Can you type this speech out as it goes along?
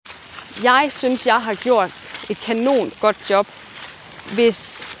Jeg synes, jeg har gjort et kanon godt job,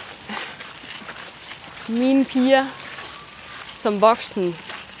 hvis mine piger som voksen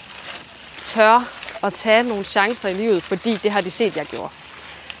tør at tage nogle chancer i livet, fordi det har de set, jeg gjorde.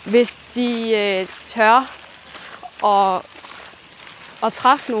 Hvis de tør at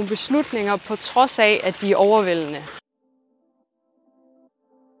træffe nogle beslutninger på trods af, at de er overvældende.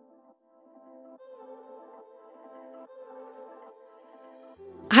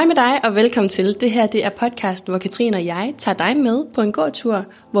 Hej med dig og velkommen til. Det her det er podcasten, hvor Katrine og jeg tager dig med på en gåtur,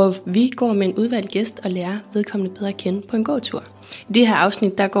 hvor vi går med en udvalgt gæst og lærer vedkommende bedre at kende på en gåtur. I det her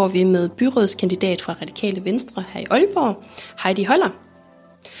afsnit der går vi med byrådskandidat fra Radikale Venstre her i Aalborg, Heidi Holler.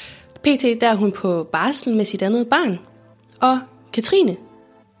 PT der er hun på barsel med sit andet barn. Og Katrine,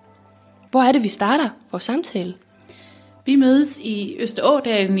 hvor er det vi starter vores samtale? Vi mødes i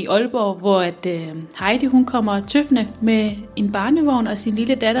Østerådalen i Aalborg, hvor Heidi hun kommer tøffende med en barnevogn og sin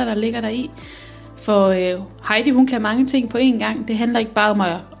lille datter, der ligger der i. For Heidi hun kan mange ting på én gang. Det handler ikke bare om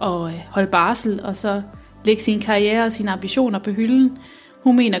at holde barsel og så lægge sin karriere og sine ambitioner på hylden.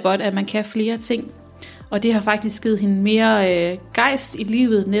 Hun mener godt, at man kan flere ting. Og det har faktisk givet hende mere gejst i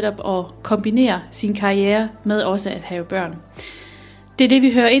livet, netop at kombinere sin karriere med også at have børn. Det er det,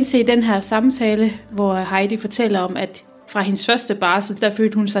 vi hører ind til i den her samtale, hvor Heidi fortæller om, at fra hendes første barsel, der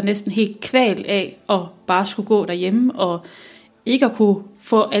følte hun sig næsten helt kvalt af at bare skulle gå derhjemme og ikke at kunne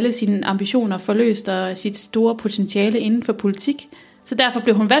få alle sine ambitioner forløst og sit store potentiale inden for politik. Så derfor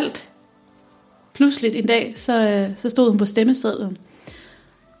blev hun valgt. Pludselig en dag, så stod hun på stemmesedlen.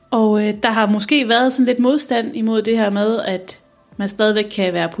 Og der har måske været sådan lidt modstand imod det her med, at man stadigvæk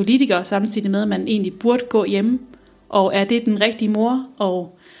kan være politiker, samtidig med, at man egentlig burde gå hjemme. Og er det den rigtige mor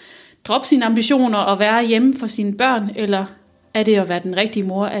og droppe sine ambitioner og være hjemme for sine børn, eller er det at være den rigtige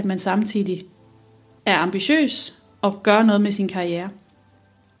mor, at man samtidig er ambitiøs og gør noget med sin karriere?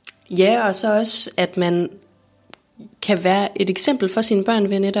 Ja, og så også, at man kan være et eksempel for sine børn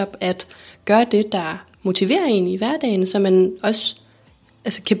ved netop at gøre det, der motiverer en i hverdagen, så man også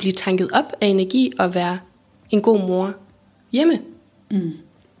kan blive tanket op af energi og være en god mor hjemme. Mm.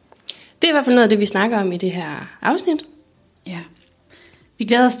 Det er i hvert fald noget af det, vi snakker om i det her afsnit. Ja. Vi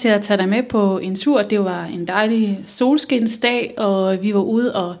glæder os til at tage dig med på en tur. Det var en dejlig solskinsdag, og vi var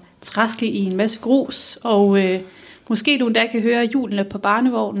ude og traske i en masse grus. Og måske du endda kan høre hjulene på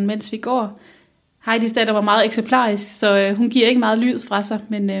barnevognen, mens vi går. Heidis datter var meget eksemplarisk, så hun giver ikke meget lyd fra sig,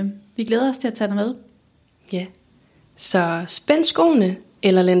 men vi glæder os til at tage dig med. Ja, så spænd skoene,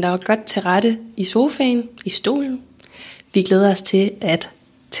 eller læn dig godt til rette i sofaen, i stolen. Vi glæder os til at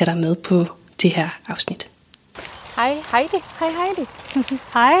tage dig med på det her afsnit. Hej Heidi. Hej Heidi.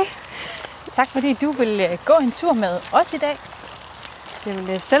 Hej. Tak fordi du vil gå en tur med os i dag.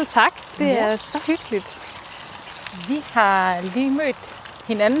 Jamen selv tak. Det er så hyggeligt. Vi har lige mødt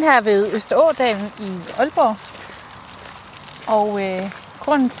hinanden her ved Østerådalen i Aalborg. Og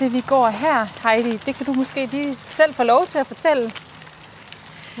grunden til at vi går her, Heidi, det kan du måske lige selv få lov til at fortælle.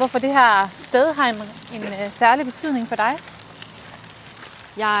 Hvorfor det her sted har en særlig betydning for dig.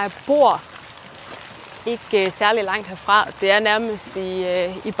 Jeg bor ikke særlig langt herfra. Det er nærmest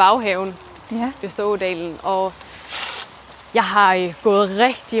i baghaven, Østerådalen. Og jeg har gået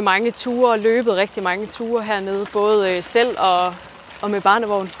rigtig mange ture og løbet rigtig mange ture hernede, både selv og med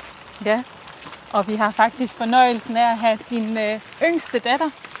barnevogn. Ja, og vi har faktisk fornøjelsen af at have din yngste datter,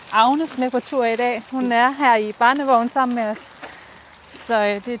 Agnes, med på tur i dag. Hun er her i barnevogn sammen med os.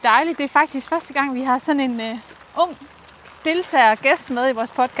 Så det er dejligt. Det er faktisk første gang, vi har sådan en ung deltager gæst med i vores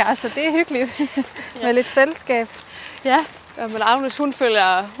podcast, så det er hyggeligt med lidt selskab. Ja, men Agnes, hun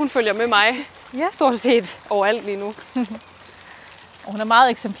følger med mig stort set overalt lige nu. Og hun er meget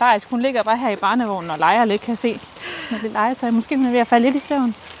eksemplarisk. Hun ligger bare her i barnevognen og leger lidt, kan jeg se. Med lidt legetøj. Måske hun er ved at falde lidt i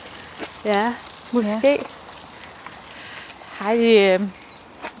søvn. Ja, måske. Ja. Hej,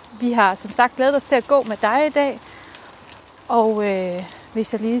 vi har som sagt glædet os til at gå med dig i dag. Og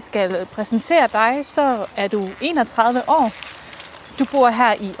hvis jeg lige skal præsentere dig, så er du 31 år. Du bor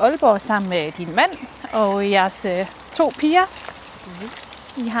her i Aalborg sammen med din mand og jeres 2 piger.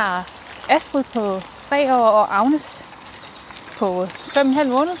 I har Astrid på 3 år og Agnes på 5,5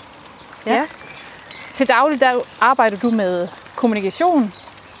 måneder. Ja. Til daglig der arbejder du med kommunikation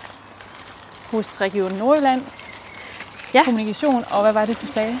hos Region Nordjylland. Ja. Kommunikation, og hvad var det, du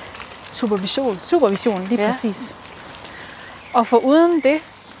sagde? Supervision, lige præcis. Og foruden det,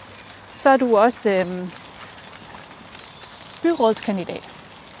 så er du også byrådskandidat.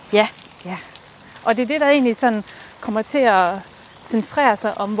 Ja. Og det er det, der egentlig sådan kommer til at centrere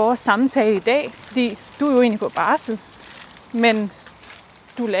sig om vores samtale i dag. Fordi du er jo egentlig på barsel, men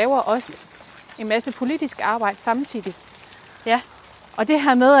du laver også en masse politisk arbejde samtidig. Ja. Og det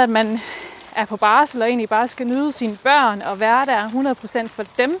her med, at man er på barsel og egentlig bare skal nyde sine børn og være der 100% for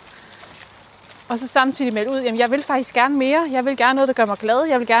dem, og så samtidig melde ud, jamen jeg vil faktisk gerne mere, jeg vil gerne noget, der gør mig glad,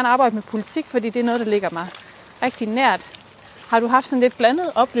 jeg vil gerne arbejde med politik, fordi det er noget, der ligger mig rigtig nært. Har du haft sådan lidt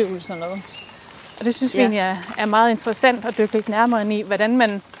blandede oplevelser med? Og det synes vi egentlig er meget interessant at dykke lidt nærmere ind i, hvordan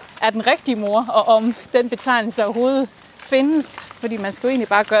man er den rigtige mor, og om den betegnelse overhovedet findes, fordi man skal jo egentlig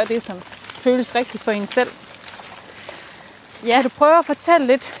bare gøre det, som føles rigtigt for en selv. Ja, kan du prøve at fortælle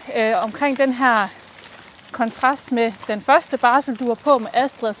lidt omkring den her kontrast med den første barsel, du var på med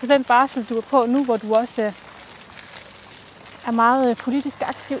Astrid, og så den barsel, du er på nu, hvor du også er meget politisk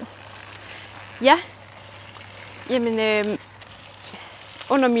aktiv? Ja. Jamen,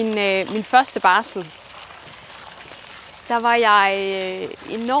 under min første barsel, der var jeg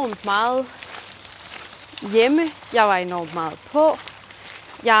enormt meget hjemme. Jeg var enormt meget på.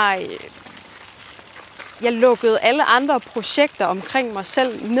 Jeg lukkede alle andre projekter omkring mig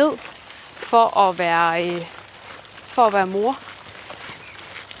selv ned for at være mor.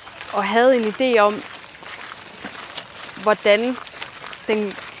 Og havde en idé om, hvordan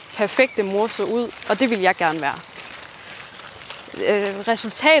den perfekte mor så ud, og det ville jeg gerne være.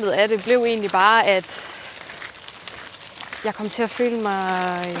 Resultatet af det blev egentlig bare, at jeg kom til at føle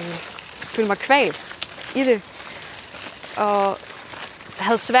mig kvalt i det. Og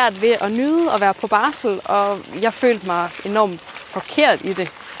havde svært ved at nyde at være på barsel, og jeg følte mig enormt forkert i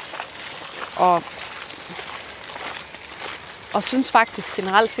det. Og synes faktisk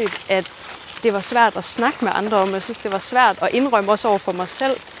generelt set, at det var svært at snakke med andre om. Jeg synes, det var svært at indrømme også over for mig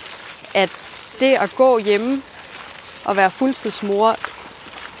selv, at det at gå hjemme og være fuldtidsmor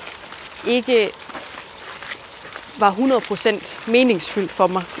ikke var 100% meningsfyldt for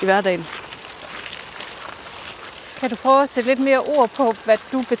mig i hverdagen. Kan du prøve at sætte lidt mere ord på, hvad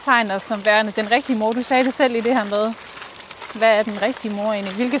du betegner som værende den rigtige mor? Du sagde det selv i det her med, hvad er den rigtige mor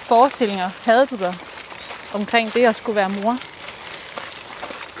egentlig? Hvilke forestillinger havde du der omkring det at skulle være mor?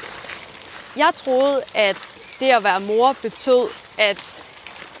 Jeg troede, at det at være mor betød, at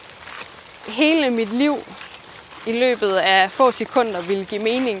hele mit liv i løbet af få sekunder ville give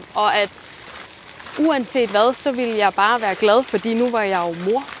mening, og at uanset hvad, så ville jeg bare være glad, fordi nu var jeg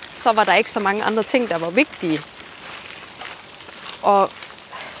jo mor. Så var der ikke så mange andre ting, der var vigtige. Og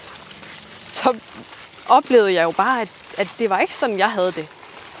så oplevede jeg jo bare, at det var ikke sådan, jeg havde det.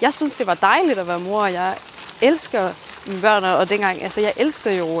 Jeg synes, det var dejligt at være mor, og jeg elsker mine børn, og dengang, altså jeg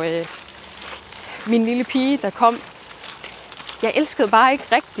elskede jo min lille pige, der kom. Jeg elskede bare ikke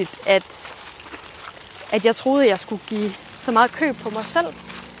rigtigt, at jeg troede, jeg skulle give så meget køb på mig selv,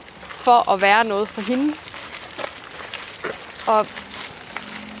 for at være noget for hende.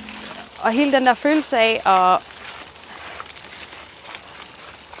 Og hele den der følelse af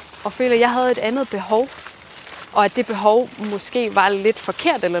at føle, at jeg havde et andet behov, og at det behov måske var lidt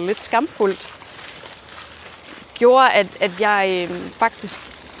forkert eller lidt skamfuldt, gjorde, at jeg faktisk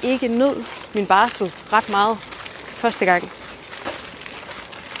ikke nød min barsel ret meget første gang.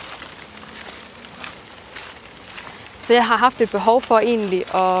 Så jeg har haft et behov for egentlig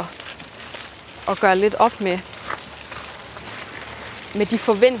at gøre lidt op med de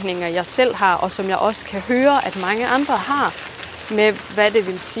forventninger, jeg selv har, og som jeg også kan høre, at mange andre har, med hvad det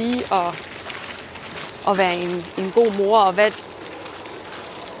vil sige at være en god mor, og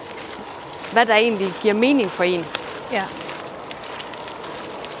hvad der egentlig giver mening for en. Ja.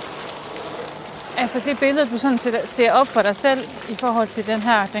 Altså det billede, du sådan ser op for dig selv i forhold til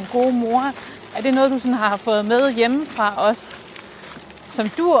den gode mor, er det noget, du sådan har fået med hjemmefra os, som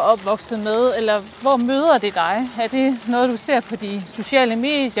du er opvokset med, eller hvor møder det dig? Er det noget, du ser på de sociale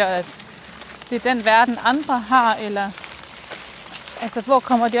medier, at det er den verden, andre har, eller altså, hvor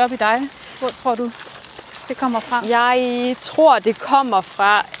kommer det op i dig? Hvor tror du, det kommer fra? Jeg tror, det kommer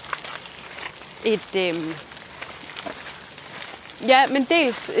fra men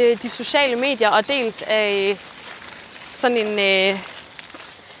dels de sociale medier, og dels af sådan en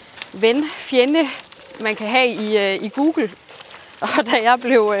ven-fjende, man kan have i Google. Og da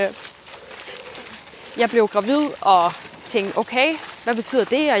jeg blev gravid og tænkte, okay, hvad betyder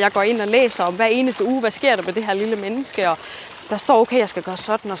det? Og jeg går ind og læser om hver eneste uge, hvad sker der med det her lille menneske? Og der står, okay, jeg skal gøre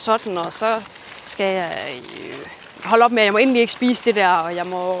sådan og sådan, og så skal jeg holde op med, at jeg må endelig ikke spise det der, og jeg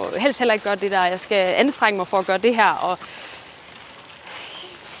må helst heller ikke gøre det der. Jeg skal anstrenge mig for at gøre det her. Og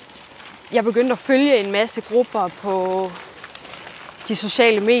jeg begyndte at følge en masse grupper på de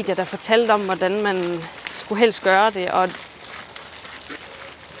sociale medier, der fortalte om, hvordan man skulle helst gøre det.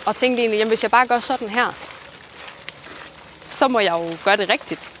 Og tænkte egentlig, jamen hvis jeg bare gør sådan her, så må jeg jo gøre det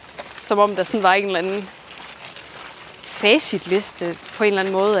rigtigt. Som om der sådan var en eller anden facitliste på en eller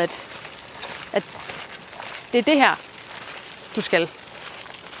anden måde, at det er det her, du skal.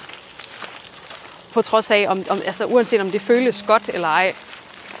 på trods af, altså uanset om det føles godt eller ej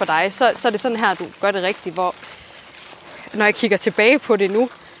for dig, så er det sådan her, du gør det rigtigt, hvor når jeg kigger tilbage på det nu,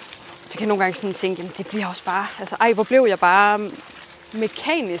 så kan jeg nogle gange sådan tænke, jamen det bliver også bare, altså hvor blev jeg bare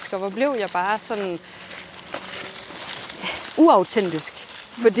mekanisk, og hvor blev jeg bare sådan uautentisk.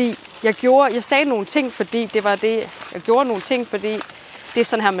 Fordi jeg sagde nogle ting, fordi det var det, jeg gjorde nogle ting, fordi det er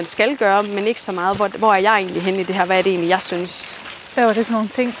sådan her, man skal gøre, men ikke så meget, hvor er jeg egentlig henne i det her, hvad er det egentlig, jeg synes. Hvad var det for nogle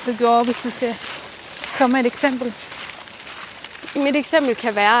ting, du gjorde, hvis du skal komme med et eksempel? Mit eksempel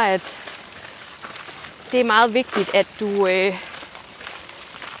kan være, at det er meget vigtigt, at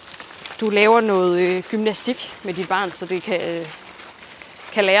du laver noget gymnastik med dit barn, så det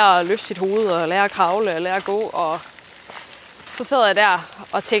kan lære at løfte sit hoved, og lære at kravle, og lære at gå. Og så sad jeg der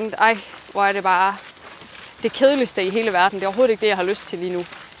og tænkte, hvor er det bare det kedeligste i hele verden. Det er overhovedet ikke det, jeg har lyst til lige nu,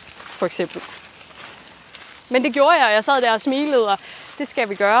 for eksempel. Men det gjorde jeg, og jeg sad der og smilede, og det skal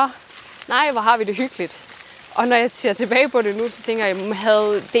vi gøre. Nej, hvor har vi det hyggeligt. Og når jeg ser tilbage på det nu, så tænker jeg,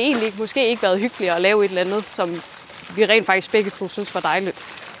 havde det egentlig måske ikke været hyggeligt at lave et eller andet, som vi rent faktisk begge to synes var dejligt.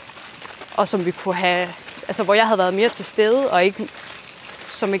 Og som vi kunne have, altså hvor jeg havde været mere til stede, og ikke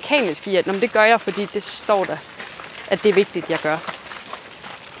så mekanisk i, at det gør jeg, fordi det står der, at det er vigtigt, jeg gør.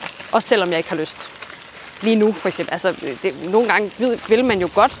 Også selvom jeg ikke har lyst. Lige nu for eksempel. Altså, nogle gange vil man jo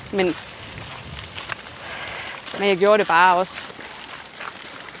godt, men jeg gjorde det bare også,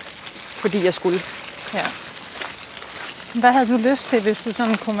 fordi jeg skulle. Ja. Hvad havde du lyst til, hvis du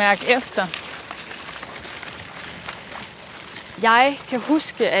sådan kunne mærke efter? Jeg kan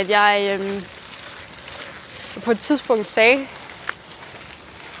huske, at jeg på et tidspunkt sagde,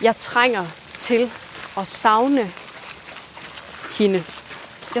 jeg trænger til at savne hende.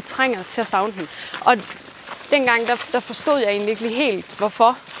 Jeg trænger til at savne hende. Og dengang, der forstod jeg egentlig ikke lige helt,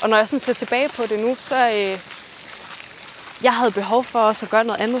 hvorfor. Og når jeg sådan ser tilbage på det nu, så jeg havde behov for også at gøre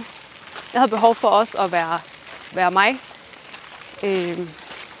noget andet. Jeg havde behov for også at være mig.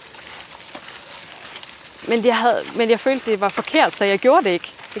 Men jeg følte, det var forkert, så jeg gjorde det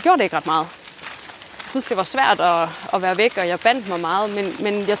ikke. Jeg gjorde det ikke ret meget. Jeg synes, det var svært at være væk, og jeg bandt mig meget.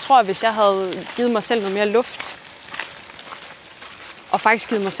 Men jeg tror, at hvis jeg havde givet mig selv noget mere luft, og faktisk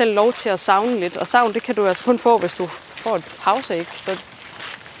givet mig selv lov til at savne lidt, og savne, det kan du altså kun få, hvis du får et pause, ikke? Så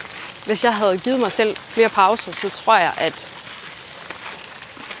hvis jeg havde givet mig selv flere pauser, så tror jeg,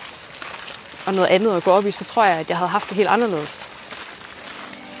 og noget andet at gå op i, så tror jeg, at jeg havde haft det helt anderledes.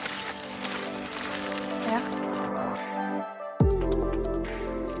 Ja.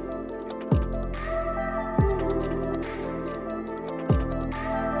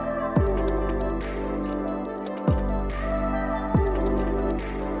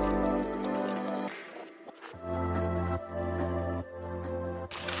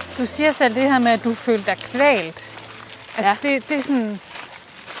 Du siger selv det her med, at du følte dig kvalt. Altså, ja. Det er sådan,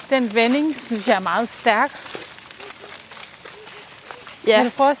 den vending, synes jeg er meget stærk. Ja. Kan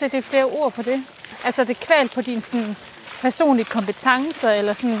du prøve at sætte lidt flere ord på det? Altså, det kvalt på dine sådan, personlige kompetencer,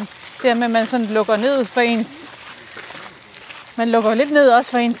 eller sådan, det med, at man sådan lukker ned for ens... Man lukker lidt ned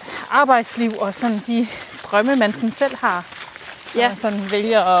også for ens arbejdsliv, og sådan de drømme, man sådan selv har. Ja. Man sådan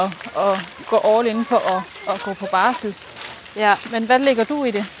vælger at gå all in på at gå på barsel. Ja. Men hvad lægger du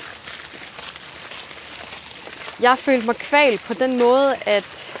i det? Jeg følte mig kvalt på den måde, at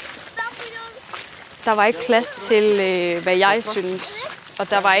der var ikke plads til, hvad jeg synes. Og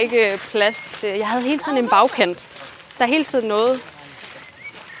der var ikke plads til... Jeg havde hele tiden en bagkant. Der er hele tiden noget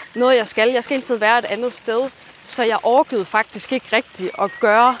jeg skal. Jeg skal hele tiden være et andet sted. Så jeg orkede faktisk ikke rigtigt at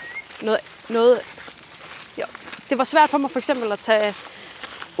gøre noget. Det var svært for mig for eksempel at tage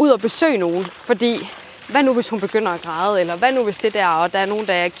ud og besøge nogen. Fordi, hvad nu hvis hun begynder at græde? Eller hvad nu hvis det der, og der er nogen,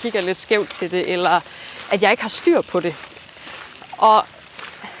 der kigger lidt skævt til det? Eller at jeg ikke har styr på det. Og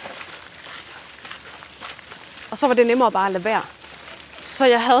så var det nemmere bare at lade være. Så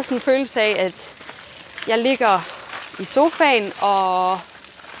jeg havde sådan en følelse af, at jeg ligger i sofaen og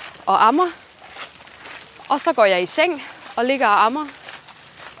ammer. Og så går jeg i seng og ligger og ammer.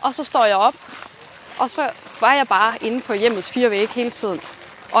 Og så står jeg op. Og så var jeg bare inde på hjemmets 4 vægge hele tiden.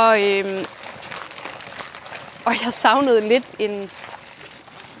 Og jeg savnede lidt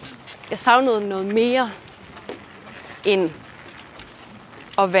Jeg savnede noget mere end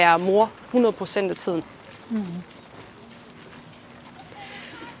at være mor 100% af tiden. Mm.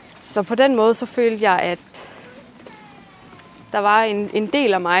 Så på den måde så følte jeg, at der var en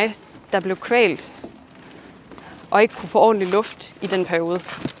del af mig, der blev kvalt og ikke kunne få ordentlig luft i den periode.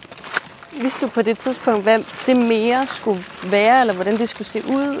 Vidste du på det tidspunkt, hvad det mere skulle være, eller hvordan det skulle se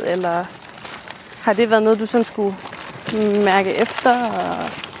ud, eller har det været noget, du sådan skulle mærke efter,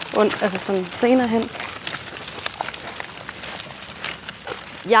 altså sådan senere hen?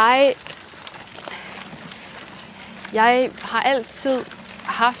 Jeg har altid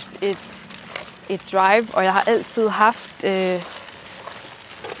haft et drive, og jeg har altid haft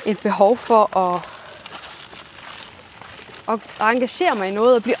et behov for at engagere mig i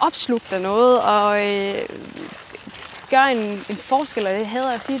noget, og blive opslugt af noget, og gøre en forskel. Og jeg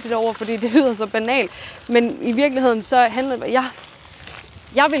hader at sige det derovre, fordi det lyder så banalt. Men i virkeligheden så handler det,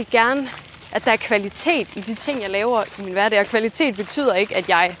 jeg vil gerne, at der er kvalitet i de ting, jeg laver i min hverdag. Og kvalitet betyder ikke, at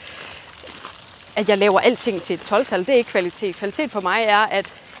jeg laver alting til et 12-tal. Det er ikke kvalitet. Kvalitet for mig er,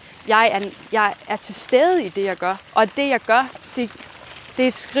 at jeg er til stede i det, jeg gør. Og det, jeg gør, det er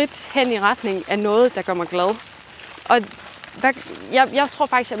et skridt hen i retning af noget, der gør mig glad. Og jeg tror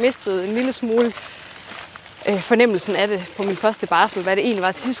faktisk, jeg mistede en lille smule fornemmelsen af det på min første barsel. Hvad det egentlig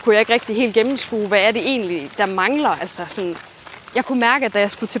var. Til sidst kunne jeg ikke rigtig helt gennemskue, hvad er det egentlig, der mangler. Altså sådan, jeg kunne mærke, at da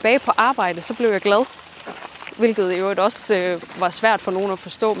jeg skulle tilbage på arbejde, så blev jeg glad. Hvilket jo også var svært for nogen at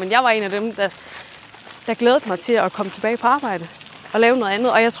forstå. Men jeg var en af dem, der glædede mig til at komme tilbage på arbejde og lave noget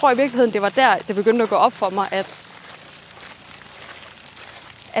andet. Og jeg tror i virkeligheden, det var der, det begyndte at gå op for mig, at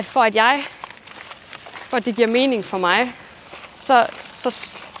for at det giver mening for mig, så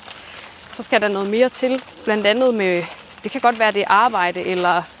skal der noget mere til. Blandt andet med, det kan godt være det arbejde,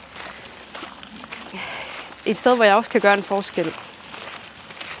 eller et sted, hvor jeg også kan gøre en forskel.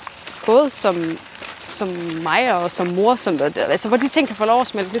 Både som mig og som mor, altså hvor de ting kan få lov at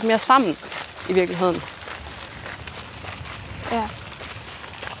smelte lidt mere sammen i virkeligheden. Ja.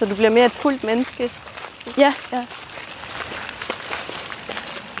 Så du bliver mere et fuldt menneske? Ja.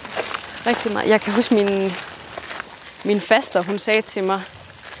 Rigtig meget. Jeg kan huske min faster, hun sagde til mig,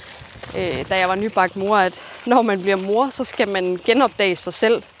 da jeg var nybagt mor, at når man bliver mor, så skal man genopdage sig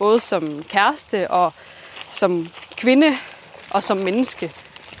selv, både som kæreste og som kvinde og som menneske.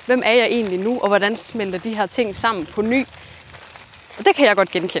 Hvem er jeg egentlig nu, og hvordan smelter de her ting sammen på ny? Og det kan jeg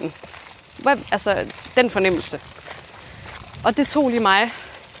godt genkende. Altså, den fornemmelse. Og det tog lige mig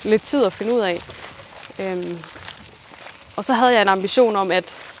lidt tid at finde ud af. Og så havde jeg en ambition om,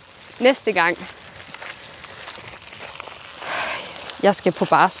 at næste gang jeg skal på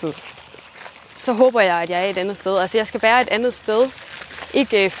barsel, så håber jeg, at jeg er et andet sted. Altså, jeg skal være et andet sted.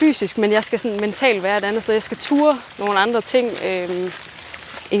 Ikke fysisk, men jeg skal sådan mentalt være et andet sted. Jeg skal ture nogle andre ting,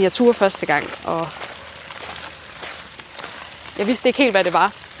 end jeg turde første gang. Og jeg vidste ikke helt, hvad det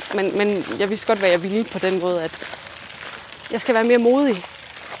var. Men jeg vidste godt, hvad jeg ville på den måde, at jeg skal være mere modig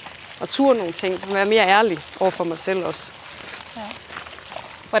og ture nogle ting, og være mere ærlig over for mig selv også. Ja.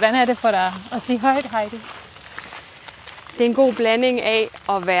 Hvordan er det for dig at sige højt, Heidi? Det er en god blanding af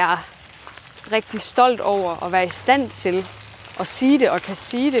at være rigtig stolt over at være i stand til at sige det, og kan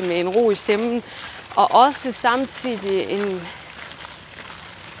sige det med en ro i stemmen, og også samtidig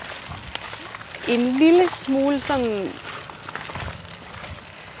en lille smule sådan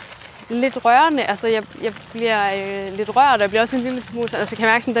lidt rørende. Altså jeg bliver lidt rørt, og jeg bliver også en lille smule, altså jeg kan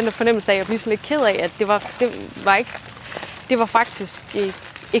mærke sådan den der fornemmelse af at blive sådan lidt ked af, at det var faktisk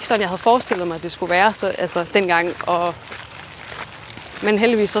ikke sådan, jeg havde forestillet mig, at det skulle være så, altså dengang. Men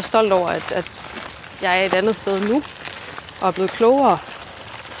heldigvis så stolt over, at jeg er et andet sted nu, og er blevet klogere.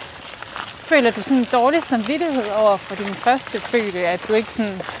 Føler du sådan en dårlig samvittighed over for din første fødte, at du ikke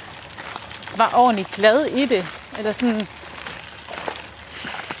sådan var ordentligt glad i det? Eller sådan, det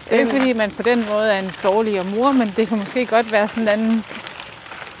er ikke fordi, man på den måde er en dårligere mor, men det kan måske godt være sådan en anden,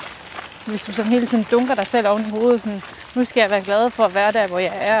 hvis du sådan hele tiden dunker dig selv oven i hovedet, sådan, nu skal jeg være glad for at være der, hvor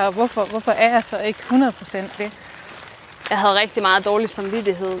jeg er, og hvorfor er jeg så ikke 100% det? Jeg havde rigtig meget dårlig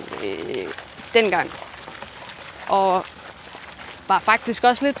samvittighed dengang. Og var faktisk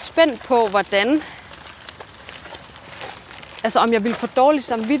også lidt spændt på, hvordan, altså om jeg ville få dårlig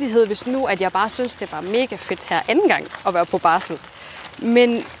samvittighed, hvis nu, at jeg bare synes, det var mega fedt her anden gang at være på barsel.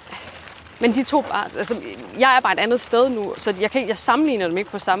 Men de to bare, altså jeg er bare et andet sted nu, så jeg sammenligner dem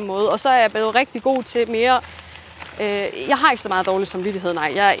ikke på samme måde. Og så er jeg blevet rigtig god til mere, jeg har ikke så meget dårlig samvittighed,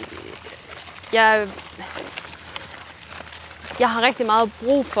 nej. Jeg har rigtig meget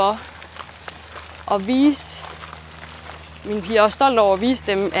brug for at vise mine piger, og stolt over at vise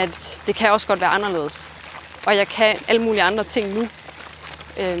dem, at det kan også godt være anderledes. Og jeg kan alle mulige andre ting nu.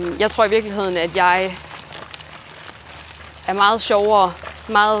 Jeg tror i virkeligheden, at jeg er meget sjovere,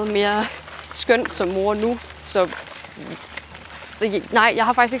 meget mere skøn som mor nu. Så nej, jeg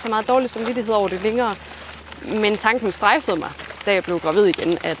har faktisk ikke så meget dårlig samvittighed over det længere. Men tanken strejfede mig, da jeg blev gravid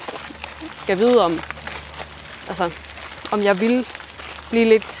igen, at jeg vide om jeg ville blive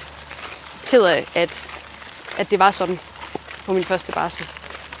lidt ked af, at det var sådan på min første barsel.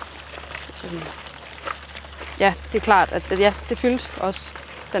 Ja, det er klart, at det fyldte også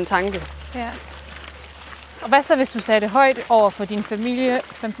den tanke. Ja. Og hvad så, hvis du sagde det højt over for din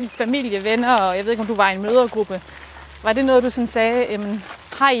familie, venner, og jeg ved ikke, om du var i en mødergruppe? Var det noget, du sådan sagde, jamen,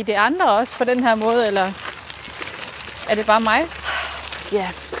 har I det andre også på den her måde, eller er det bare mig? Ja,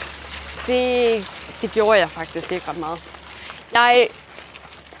 det gjorde jeg faktisk ikke ret meget.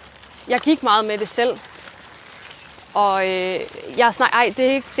 Jeg gik meget med det selv, og det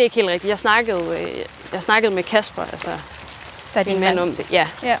er ikke helt rigtigt. Jeg snakkede med Kasper, altså min mand, om det. Ja.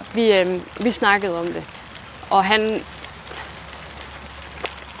 Vi snakkede om det, og han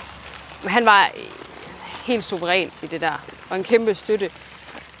var helt suveræn i det der, og en kæmpe støtte.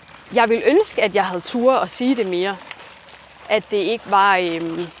 Jeg ville ønske, at jeg havde tur at sige det mere, at det ikke var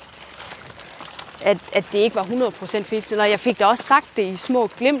at det ikke var 100% fiktivt. Og jeg fik da også sagt det i små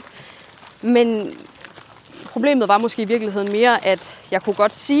glimt, men problemet var måske i virkeligheden mere, at jeg kunne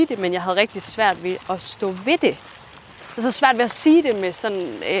godt sige det, men jeg havde rigtig svært ved at stå ved det. Altså svært ved at sige det med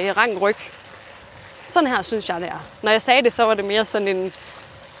sådan rank ryg. Sådan her synes jeg, det er. Når jeg sagde det, så var det mere sådan en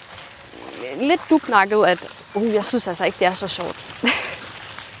lidt dubnakket, at jeg synes altså ikke, det er så sjovt.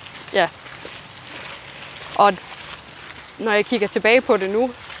 Ja. Og når jeg kigger tilbage på det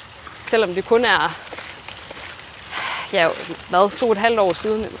nu, selvom det kun er 2,5 år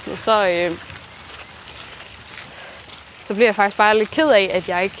siden, så bliver jeg faktisk bare lidt ked af, at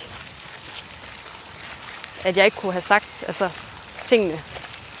jeg ikke kunne have sagt tingene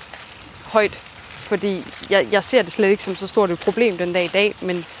højt. Fordi jeg ser det slet ikke som så stort et problem den dag i dag,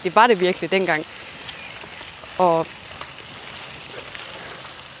 men det var det virkelig dengang. Og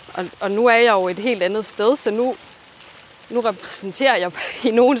nu er jeg jo et helt andet sted, så nu repræsenterer jeg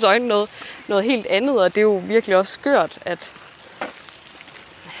i nogens øjne noget helt andet, og det er jo virkelig også skørt,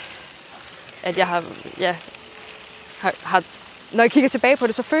 at jeg har, når jeg kigger tilbage på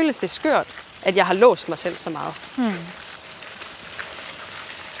det, så føles det skørt, at jeg har låst mig selv så meget.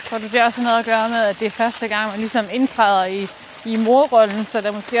 Tror du, det også har noget at gøre med, at det er første gang, man ligesom indtræder i morrollen, så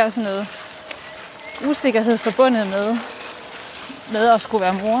der måske også noget usikkerhed forbundet med at skulle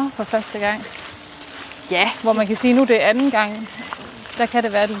være mor for første gang? Ja. Hvor man kan sige, nu det er anden gang, der kan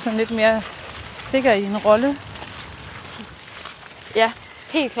det være, at du er sådan lidt mere sikker i en rolle. Ja,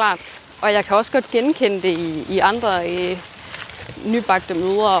 helt klart. Og jeg kan også godt genkende det i andre nybagte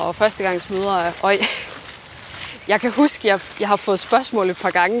mødre og førstegangsmødre. Og jeg kan huske, at jeg har fået spørgsmål et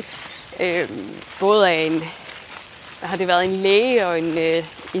par gange, både af har det været en læge og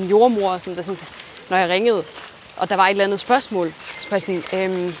en jordmor, der sådan, når jeg ringede, og der var et eller andet spørgsmål, så jeg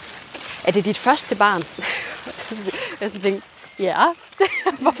sådan, er det dit første barn? Jeg sådan tænkte, ja,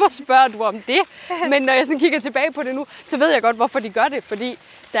 hvorfor spørger du om det? Men når jeg sådan kigger tilbage på det nu, så ved jeg godt, hvorfor de gør det, fordi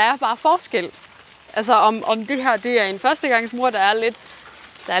der er bare forskel. Altså om det her det er en førstegangsmor, der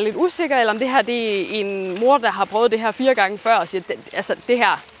er lidt usikker, eller om det her det er en mor, der har prøvet det her 4 gange før, og siger, det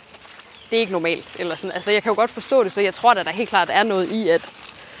her, det er ikke normalt. Eller sådan. Altså jeg kan jo godt forstå det, så jeg tror, at der helt klart er noget i, at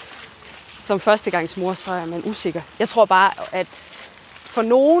som førstegangsmor, så er man usikker. Jeg tror bare, at for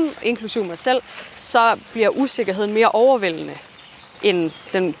nogen, inklusive mig selv, så bliver usikkerheden mere overvældende, end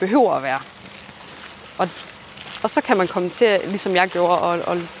den behøver at være. Og så kan man komme til, ligesom jeg gjorde,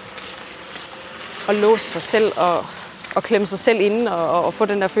 at låse sig selv og klemme sig selv inde og få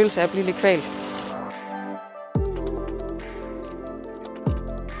den der følelse af at blive lidt kvalt.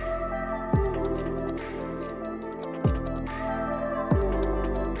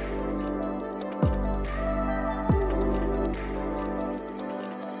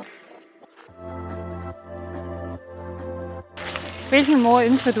 Hvilken mor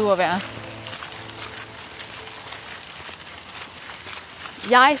ønsker du at være?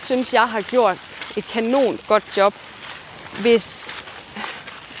 Jeg synes, jeg har gjort et kanon godt job, hvis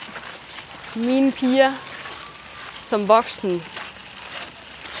mine piger som voksen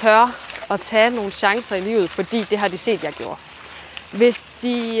tør at tage nogle chancer i livet, fordi det har de set, jeg gjorde. Hvis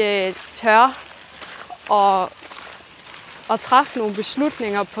de tør at træffe nogle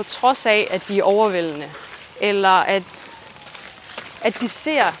beslutninger på trods af, at de er overvældende, eller at de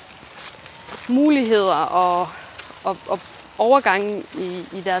ser muligheder og overgangen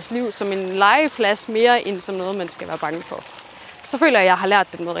i deres liv som en legeplads mere end som noget, man skal være bange for. Så føler jeg, at jeg har lært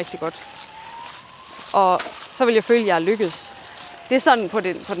dem noget rigtig godt. Og så vil jeg føle, at jeg er lykkedes. Det er sådan på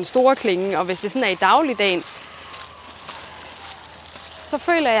den store klinge, og hvis det sådan er i dagligdagen, så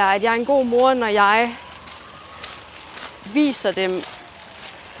føler jeg, at jeg er en god mor, når jeg viser dem,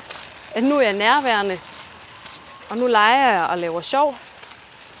 at nu er jeg nærværende, og nu leger jeg og laver sjov,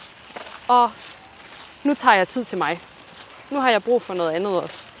 og nu tager jeg tid til mig. Nu har jeg brug for noget andet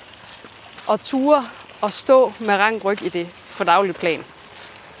også. Og ture og stå med rank ryg i det på daglig plan.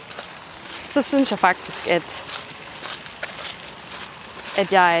 Så synes jeg faktisk,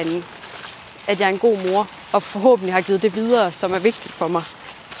 at jeg er en god mor, og forhåbentlig har givet det videre, som er vigtigt for mig.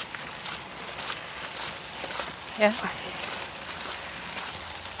 Ja.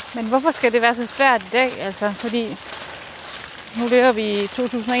 Men hvorfor skal det være så svært i dag? Altså, fordi nu lever vi i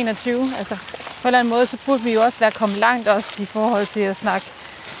 2021. Altså, på en eller anden måde, så burde vi jo også være kommet langt også i forhold til at snakke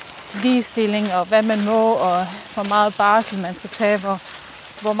ligestilling og hvad man må, og hvor meget barsel man skal tage,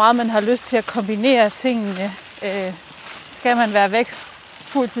 hvor meget man har lyst til at kombinere tingene. Skal man være væk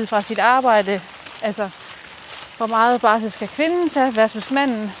fuldtid fra sit arbejde? Altså, hvor meget barsel skal kvinden tage versus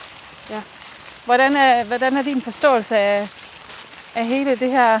manden? Ja. Hvordan er din forståelse af hele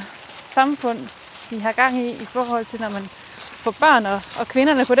det her samfund, vi har gang i forhold til, når man får børn, og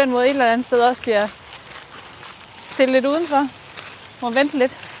kvinderne på den måde et eller andet sted også bliver stillet lidt udenfor? Må vente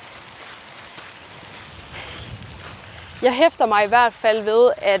lidt. Jeg hæfter mig i hvert fald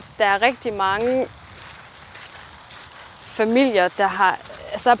ved, at der er rigtig mange familier, der har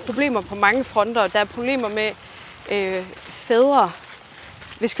problemer på mange fronter. Der er problemer med fædre.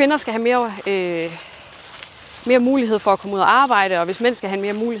 Hvis kvinder skal have mere mulighed for at komme ud og arbejde, og hvis mænd skal have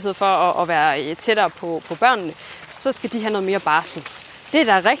mere mulighed for at være tættere på børnene, så skal de have noget mere barsel. Det er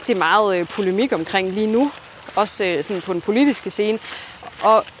der rigtig meget polemik omkring lige nu, også sådan på den politiske scene.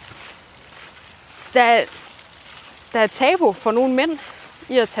 Og der er tabu for nogle mænd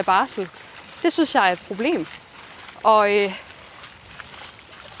i at tage barsel. Det synes jeg er et problem. Og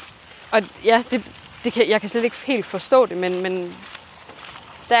ja, jeg kan slet ikke helt forstå det, men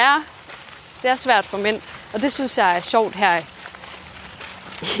det er svært for mænd. Og det synes jeg er sjovt her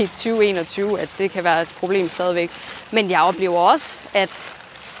i 2021, at det kan være et problem stadigvæk. Men jeg oplever også,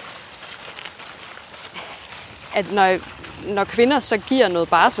 at når kvinder så giver noget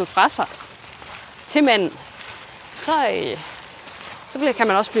barsel fra sig til manden, så kan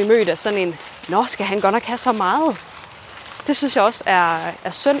man også blive mødt af sådan en, nå, skal han godt nok have så meget? Det synes jeg også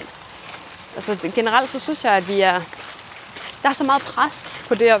er synd. Altså generelt så synes jeg, at der er så meget pres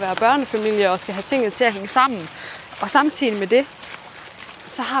på det at være børnefamilie og skal have tingene til at hænge sammen. Og samtidig med det,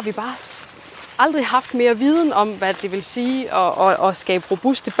 så har vi bare aldrig haft mere viden om, hvad det vil sige at skabe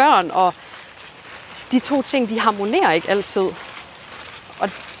robuste børn. Og de to ting, de harmonerer ikke altid. Og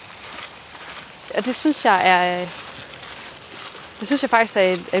det synes jeg faktisk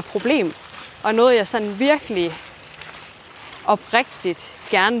er et problem. Og noget, jeg sådan virkelig oprigtigt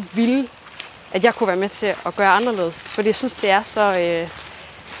gerne ville, at jeg kunne være med til at gøre anderledes. Fordi jeg synes, det er så... jeg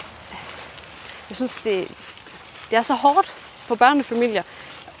synes, det er så hårdt for børnefamilier.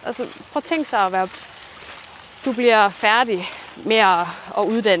 Altså, prøv at tænke sig at være... Du bliver færdig med at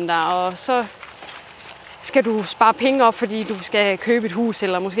uddanne dig, og så skal du spare penge op, fordi du skal købe et hus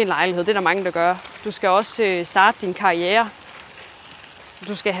eller måske en lejlighed. Det er der mange, der gør. Du skal også starte din karriere.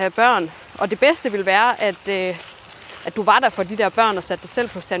 Du skal have børn. Og det bedste vil være, at du var der for de der børn og satte dig selv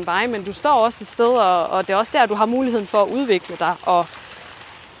på standby, men du står også et sted, og det er også der, du har muligheden for at udvikle dig. Og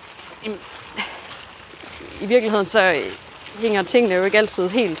i virkeligheden så hænger tingene jo ikke altid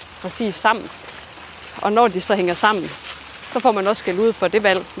helt præcis sammen. Og når de så hænger sammen, så får man også skæld ud for det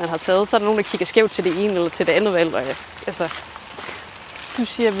valg, man har taget. Så er der nogen, der kigger skævt til det ene eller til det andet valg. Og, altså. Du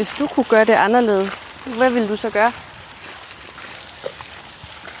siger, hvis du kunne gøre det anderledes, hvad ville du så gøre?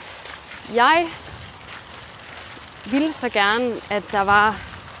 Jeg ville så gerne, at der var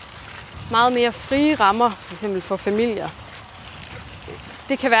meget mere frie rammer, for eksempel for familier.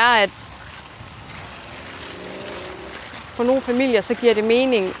 Det kan være, at for nogle familier, så giver det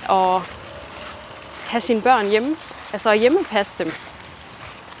mening at have sine børn hjemme, altså at hjemmepasse dem.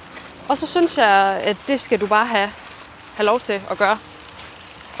 Og så synes jeg, at det skal du bare have lov til at gøre.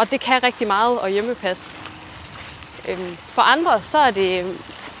 Og det kan rigtig meget at hjemmepasse. For andre, så er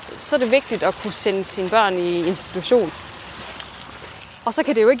det vigtigt at kunne sende sine børn i institution. Og så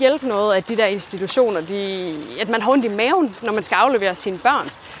kan det jo ikke hjælpe noget, at de der institutioner, at man har ondt i maven, når man skal aflevere sine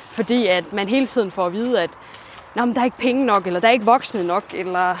børn. Fordi at man hele tiden får at vide, at der er ikke penge nok, eller der er ikke voksne nok,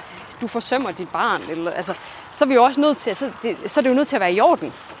 eller du forsømmer dit barn. Eller, altså, så er vi jo også nødt til, så er det jo nødt til at være i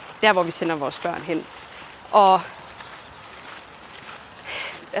orden, der hvor vi sender vores børn hen. Og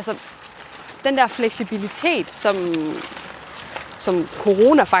altså, den der fleksibilitet, som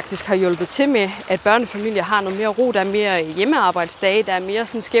corona faktisk har hjulpet til med, at børnefamilier har noget mere ro, der er mere hjemmearbejdsdage, der er mere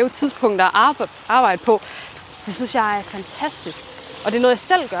sådan skæve tidspunkter at arbejde på, det synes jeg er fantastisk. Og det er noget, jeg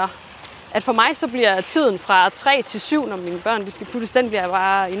selv gør. At for mig så bliver tiden fra 3 til 7, når mine børn de skal puttes, den bliver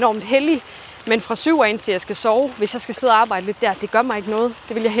bare enormt hellig. Men fra 7 og indtil jeg skal sove, hvis jeg skal sidde og arbejde lidt der, det gør mig ikke noget.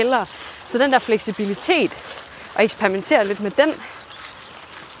 Det vil jeg hellere. Så den der fleksibilitet og eksperimentere lidt med den,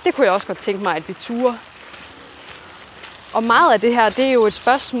 det kunne jeg også godt tænke mig, at vi turde. Og meget af det her, det er jo et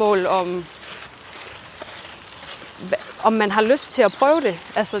spørgsmål om man har lyst til at prøve det.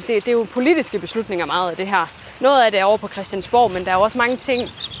 Altså det er jo politiske beslutninger meget af det her. Noget af det er over på Christiansborg, men der er også mange ting,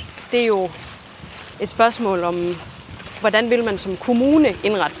 det er jo et spørgsmål om, hvordan vil man som kommune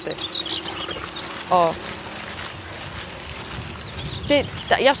indrette det. Og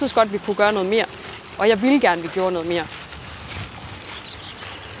jeg synes godt, vi kunne gøre noget mere. Og jeg ville gerne, vi gjorde noget mere.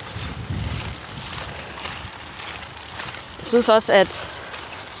 Jeg synes også, at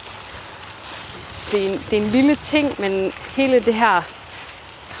det er en lille ting, men hele det her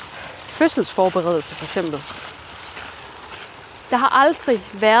fødselsforberedelse for eksempel. Der har aldrig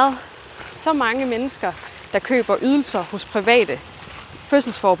været så mange mennesker, der køber ydelser hos private.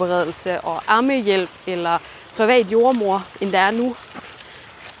 Fødselsforberedelse og ammehjælp eller privat jordmor, end der er nu.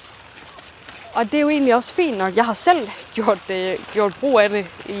 Og det er jo egentlig også fint nok. Jeg har selv gjort brug af det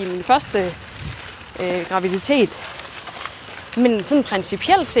i min første graviditet. Men sådan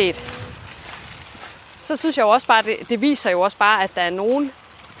principielt set, så synes jeg jo også bare, det viser jo også bare, at der er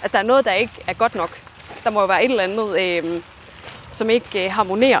noget, der ikke er godt nok. Der må jo være et eller andet, som ikke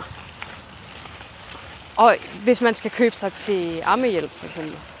harmonerer. Og hvis man skal købe sig til ammehjælp, for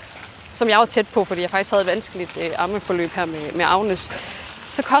eksempel, som jeg var tæt på, fordi jeg faktisk havde et vanskeligt ammeforløb her med Agnes,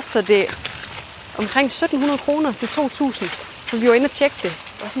 så koster det omkring 1.700 kroner til 2.000, så vi var inde og tjekke det.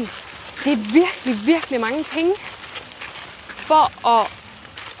 Og sådan, det er virkelig, virkelig mange penge for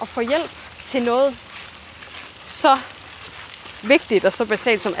at få hjælp til noget så vigtigt og så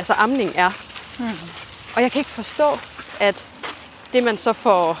basalt som amning er. Og jeg kan ikke forstå, at det man så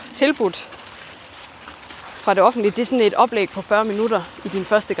får tilbudt fra det offentlige, det er sådan et oplæg på 40 minutter i din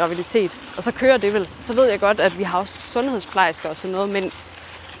første graviditet. Og så kører det vel. Så ved jeg godt, at vi har også sundhedsplejersker og sådan noget,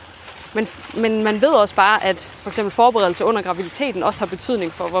 men man ved også bare, at for eksempel forberedelse under graviditeten også har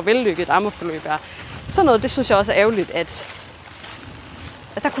betydning for, hvor vellykket et ammeforløb er. Sådan noget, det synes jeg også er ærgerligt, at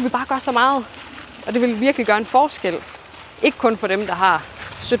der kunne vi bare gøre så meget. Og det vil virkelig gøre en forskel. Ikke kun for dem, der har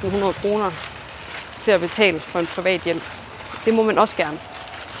 1.700 kroner til at betale for en privat hjælp. Det må man også gerne.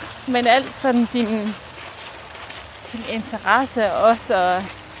 Men alt sådan din interesse også og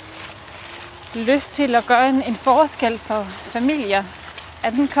lyst til at gøre en forskel for familier, er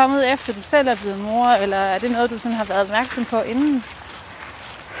den kommet efter, du selv er blevet mor, eller er det noget, du sådan har været opmærksom på inden?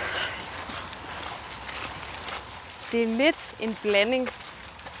 Det er lidt en blanding.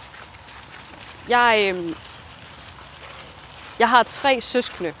 Jeg har 3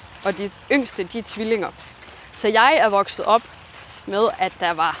 søskende, og de yngste, de er tvillinger. Så jeg er vokset op med, at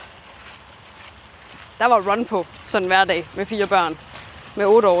der var run på sådan hver dag med 4 børn. Med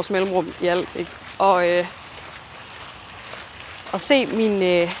 8 års mellemrum i alt. Ikke? Og se,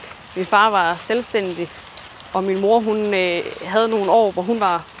 min far var selvstændig, og min mor hun havde nogle år, hvor hun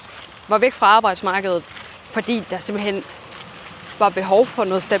var væk fra arbejdsmarkedet, fordi der simpelthen var behov for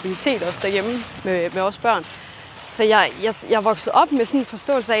noget stabilitet også derhjemme med os børn. Så jeg voksede op med sådan en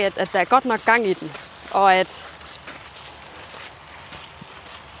forståelse af, at der er godt nok gang i den, og at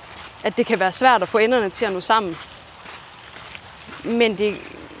det kan være svært at få enderne til at nå sammen. Men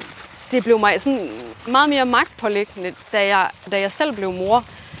det blev mig sådan meget mere magtpåliggende, da jeg selv blev mor.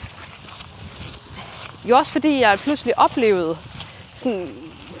 Jo også fordi jeg pludselig oplevede sådan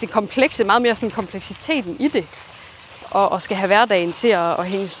det komplekse, meget mere sådan kompleksiteten i det. Og skal have hverdagen til at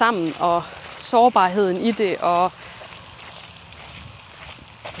hænge sammen, og sårbarheden i det, og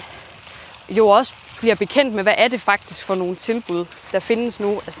jo også bliver bekendt med, hvad er det faktisk for nogle tilbud, der findes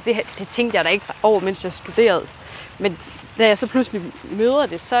nu. Altså det tænkte jeg da ikke over, mens jeg studerede. Men da jeg så pludselig møder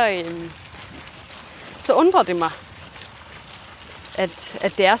det, så undrer det mig,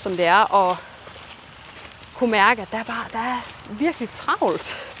 at det er, som det er, og kunne mærke, at der er virkelig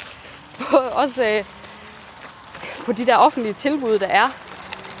travlt. Også på de der offentlige tilbud, der er.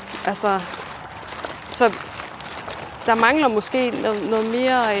 Altså, så der mangler måske noget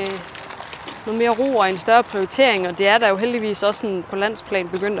mere ro og en større prioritering, og det er der jo heldigvis også sådan på landsplan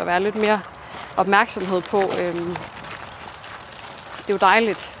begyndt at være lidt mere opmærksomhed på. Det er jo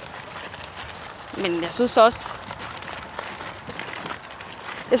dejligt. Men jeg synes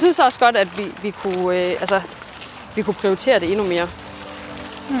også godt, at vi kunne prioritere det endnu mere.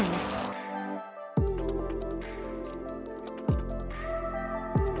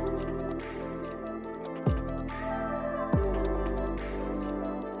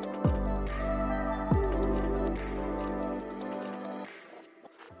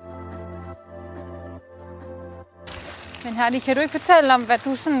 Men Heidi, kan du ikke fortælle om, hvad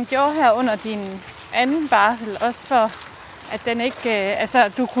du sådan gjorde her under din anden barsel, også for at den ikke,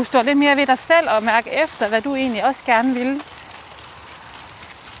 du kunne stå lidt mere ved dig selv og mærke efter, hvad du egentlig også gerne ville?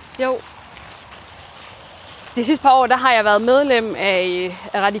 Jo. De sidste par år, der har jeg været medlem af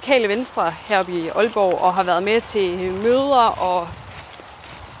Radikale Venstre heroppe i Aalborg, og har været med til møder og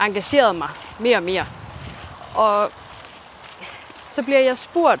engageret mig mere og mere. Og så bliver jeg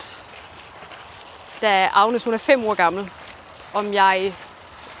spurgt da Agnes hun er 5 år gammel, om jeg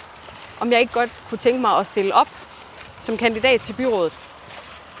ikke godt kunne tænke mig at stille op som kandidat til byrådet.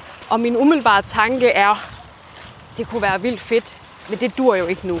 Og min umiddelbare tanke er, det kunne være vildt fedt, men det dur jo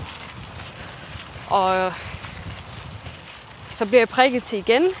ikke nu. Og så bliver jeg prikket til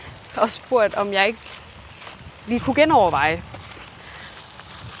igen og spurgt, om jeg ikke lige kunne genoverveje.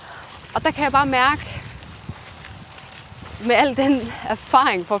 Og der kan jeg bare mærke, med al den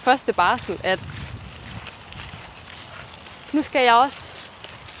erfaring fra første barsel, at nu skal jeg også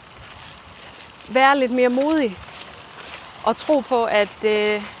være lidt mere modig og tro på, at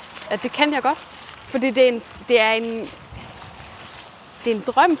det kan jeg godt. Fordi det er en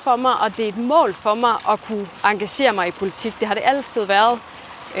drøm for mig, og det er et mål for mig at kunne engagere mig i politik. Det har det altid været.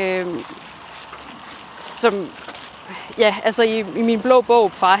 I min blå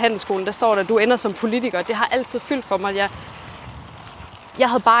bog fra handelsskolen, der står der, at du ender som politiker. Det har altid fyldt for mig. Jeg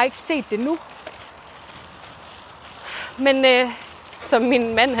havde bare ikke set det nu. Men som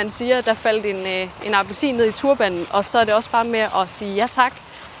min mand han siger, der faldt en appelsin ned i turbanen, og så er det også bare med at sige ja tak.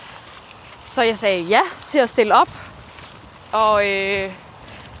 Så jeg sagde ja til at stille op. Og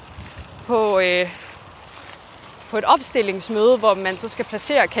på et opstillingsmøde, hvor man så skal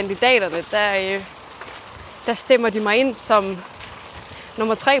placere kandidaterne, der stemmer de mig ind som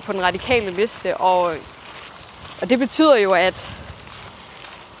nummer 3 på den radikale liste. Og det betyder jo, at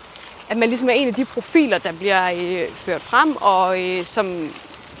man ligesom er en af de profiler, der bliver ført frem, og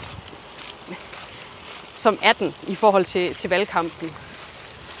som 18 i forhold til valgkampen.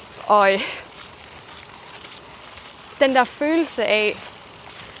 Og den der følelse af,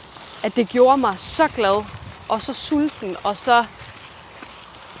 at det gjorde mig så glad, og så sulten, og så...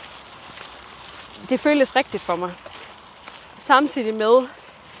 Det føltes rigtigt for mig. Samtidig med,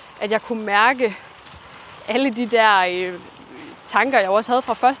 at jeg kunne mærke alle de der tanker, jeg også havde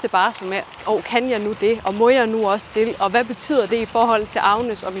fra første barsel med, kan jeg nu det, og må jeg nu også det, og hvad betyder det i forhold til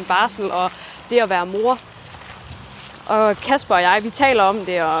Agnes og min barsel, og det at være mor. Og Kasper og jeg, vi taler om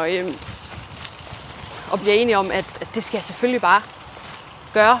det, og bliver enige om, at det skal jeg selvfølgelig bare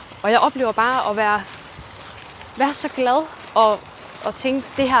gøre. Og jeg oplever bare at være så glad, og tænke,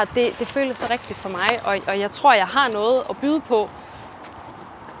 det her, det føles så rigtigt for mig, og jeg tror, jeg har noget at byde på.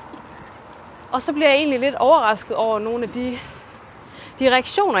 Og så bliver jeg egentlig lidt overrasket over nogle af de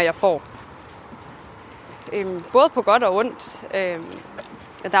reaktioner, jeg får. Både på godt og ondt.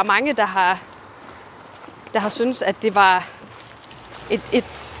 Der er mange, der har syntes, at det var et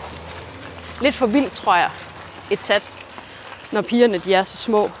lidt for vildt, tror jeg, et sats, når pigerne de er så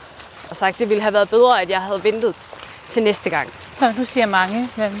små. Og sagt, det ville have været bedre, at jeg havde ventet til næste gang. Når du siger mange,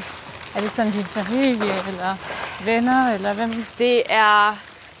 hvem er det sådan din familie, eller venner, eller hvem? Det er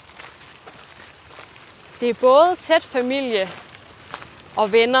både tæt familie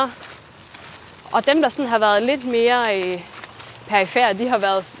og venner, og dem, der sådan har været lidt mere perifære, de har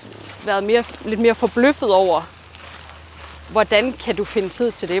været lidt mere forbløffet over, hvordan kan du finde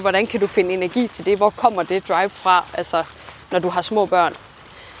tid til det, hvordan kan du finde energi til det, hvor kommer det drive fra, altså når du har små børn.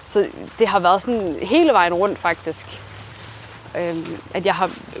 Så det har været sådan hele vejen rundt faktisk, at jeg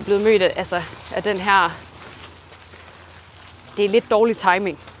har blevet mødt af den her, det er lidt dårlig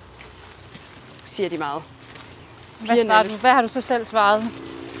timing, siger de meget. Hvad har du så selv svaret,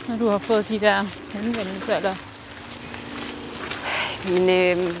 når du har fået de der henvendelser? Eller?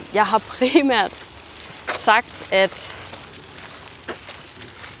 Men, jeg har primært sagt, at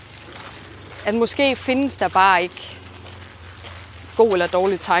måske findes der bare ikke god eller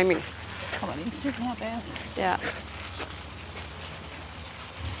dårlig timing. Kommer det en syg her bag os? Ja.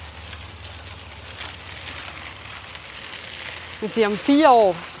 Jeg siger, om 4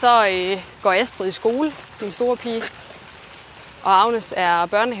 år, så går Astrid i skole, min store pige, og Agnes er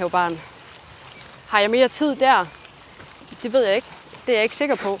børnehavebarn. Har jeg mere tid der? Det ved jeg ikke. Det er jeg ikke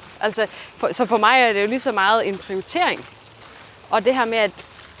sikker på. Altså, så for mig er det jo lige så meget en prioritering. Og det her med, at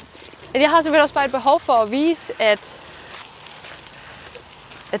jeg har selvfølgelig også bare et behov for at vise, at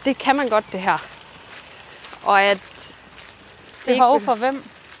det kan man godt, det her. Og at det behov for hvem?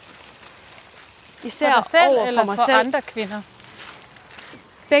 Især for dig selv, over eller for mig for selv. andre kvinder?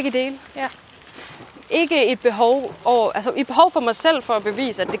 Begge dele. Ja. Ikke et behov over, altså et behov for mig selv for at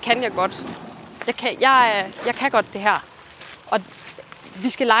bevise, at det kan jeg godt. Jeg kan godt det her. Og vi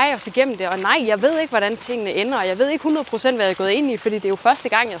skal lege os igennem det. Og nej, jeg ved ikke, hvordan tingene ender. Og jeg ved ikke 100% hvad jeg er gået ind i, fordi det er jo første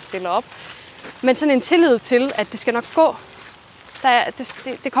gang, jeg stiller op. Men sådan en tillid til, at det skal nok gå.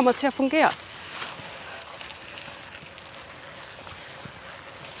 Det kommer til at fungere.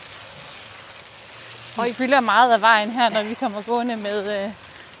 Og I fylder meget af vejen her, når vi kommer gående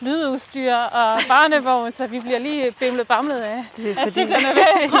lydudstyr og barnevogn, så vi bliver lige bimlet-bamlet af cyklerne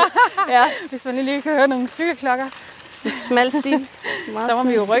væk. Ja. Hvis man lige kan høre nogle cykelklokker. En smal stil. Så må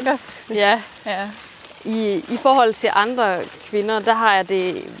vi jo rykke os. Ja. I forhold til andre kvinder, der har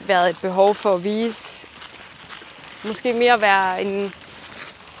det været et behov for at vise, måske mere være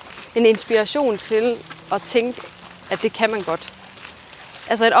en inspiration til at tænke, at det kan man godt.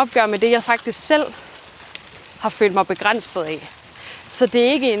 Altså et opgør med det, jeg faktisk selv har følt mig begrænset af. Så det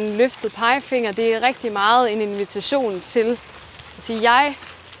er ikke en løftet pegefinger, det er rigtig meget en invitation til at sige,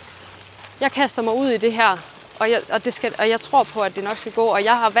 jeg kaster mig ud i det her, og jeg tror på, at det nok skal gå, og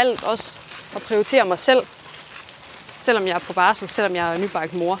jeg har valgt også at prioritere mig selv, selvom jeg er på barsel, selvom jeg er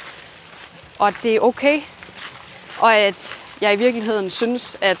nybagt mor. Og at det er okay, og at jeg i virkeligheden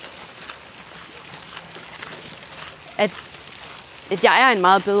synes, at jeg er en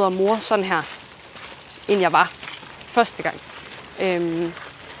meget bedre mor sådan her, end jeg var første gang.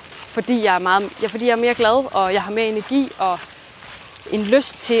 Fordi jeg er mere glad, og jeg har mere energi og en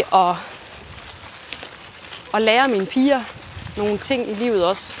lyst til at lære mine piger nogle ting i livet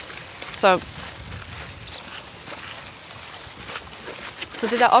også. Så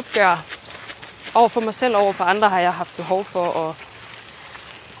det der opgør over for mig selv og over for andre har jeg haft behov for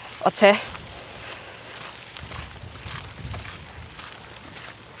at tage.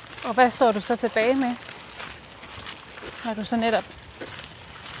 Og hvad står du så tilbage med? Når du så netop...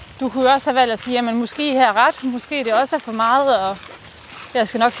 Du kunne jo også have valgt at sige, at måske her er ret, måske det også er for meget, og jeg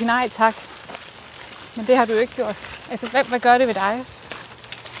skal nok sige nej tak. Men det har du jo ikke gjort. Altså, hvad gør det ved dig?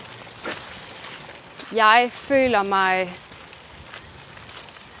 Jeg føler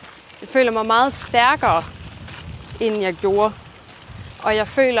mig meget stærkere, end jeg gjorde. Og jeg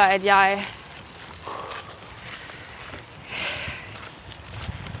føler, at jeg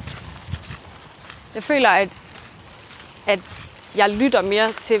at jeg lytter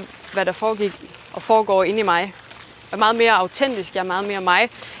mere til, hvad der foregik og foregår inde i mig. Jeg er meget mere autentisk, jeg er meget mere mig.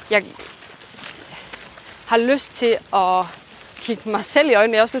 Jeg har lyst til at kigge mig selv i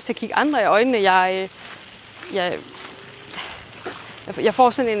øjnene, jeg har også lyst til at kigge andre i øjnene. Jeg får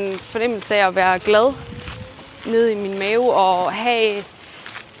sådan en fornemmelse af at være glad nede i min mave og have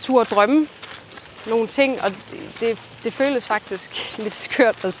tur og drømme nogle ting, og det føles faktisk lidt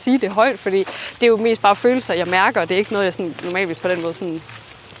skørt at sige det højt, fordi det er jo mest bare følelser, jeg mærker, og det er ikke noget, jeg sådan, normalt på den måde sådan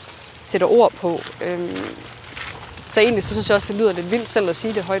sætter ord på. Så egentlig så synes jeg også, det lyder lidt vildt selv at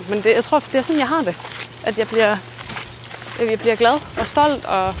sige det højt, men jeg tror, det er sådan, jeg har det. At jeg bliver glad og stolt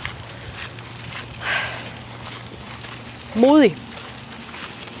og modig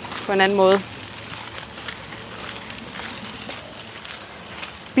på en anden måde.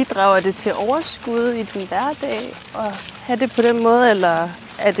 Bidrager det til overskud i din hverdag at have det på den måde, eller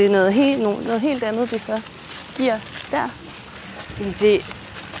er det noget helt andet, det så giver der? Det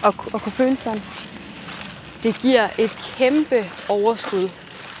at kunne føle sådan? Det giver et kæmpe overskud.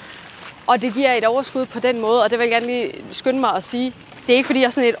 Og det giver et overskud på den måde, og det vil jeg gerne lige skynde mig at sige. Det er ikke, fordi jeg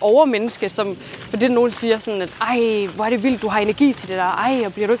er sådan et overmenneske, som for det nogen siger sådan, at ej, hvor er det vildt, du har energi til det der. Ej,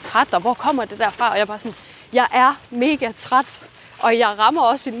 og bliver du ikke træt, og hvor kommer det derfra? Og jeg er bare sådan, jeg er mega træt, og jeg rammer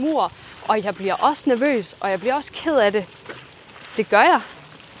også en mur, og jeg bliver også nervøs, og jeg bliver også ked af det. Det gør jeg. Jeg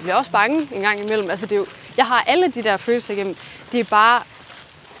bliver også bange en gang imellem. Altså, det er jo, jeg har alle de der følelser igennem. Det er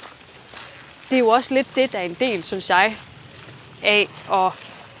jo også lidt det, der er en del, synes jeg, af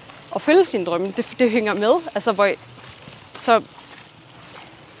at følge sin drømme. Det hænger med. Altså,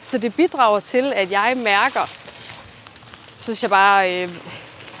 så det bidrager til, at jeg mærker, synes jeg bare,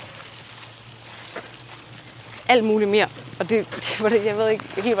 alt muligt mere. Og jeg ved ikke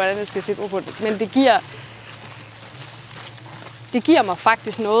helt, hvordan jeg skal sætte ord på det, men det giver mig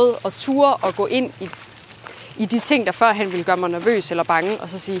faktisk noget at ture og gå ind i de ting, der førhen ville gøre mig nervøs eller bange, og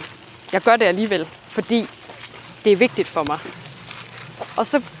så sige, jeg gør det alligevel, fordi det er vigtigt for mig. Og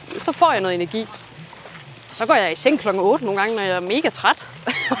så får jeg noget energi. Så går jeg i seng klokken 8 nogle gange, når jeg er mega træt.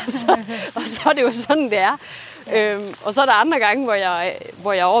 og så er det jo sådan, det er. Og så er der andre gange,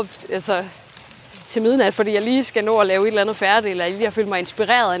 hvor jeg er op til midnat, fordi jeg lige skal nå at lave et eller andet færdigt, eller jeg lige har følt mig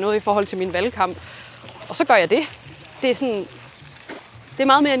inspireret af noget i forhold til min valgkamp. Og så gør jeg det. Det er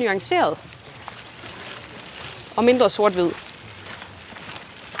meget mere nuanceret. Og mindre sort-hvid.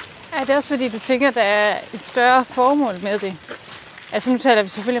 Er det også fordi, du tænker, at der er et større formål med det? Altså nu taler vi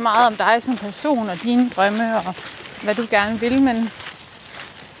selvfølgelig meget om dig som person og dine drømme og hvad du gerne vil, men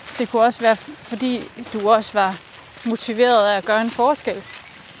det kunne også være, fordi du også var motiveret af at gøre en forskel.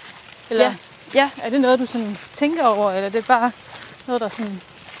 Eller ja. Er det noget, du sådan tænker over, eller er det bare noget, der sådan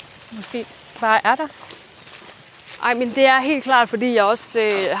måske bare er der? Ej, men det er helt klart, fordi jeg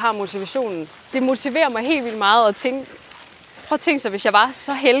også har motivationen. Det motiverer mig helt vildt meget at tænke prøv at tænke sig, hvis jeg var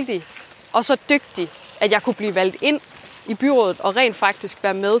så heldig og så dygtig, at jeg kunne blive valgt ind i byrådet og rent faktisk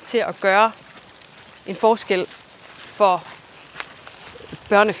være med til at gøre en forskel for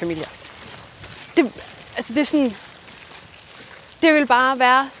børnefamilier. Det er sådan, det vil bare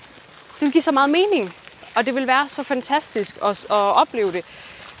være, det vil give så meget mening, og det vil være så fantastisk at opleve det.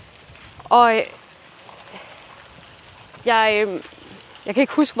 Og jeg kan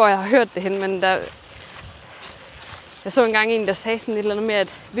ikke huske, hvor jeg har hørt det hen, men jeg så engang en, der sagde sådan et eller andet med,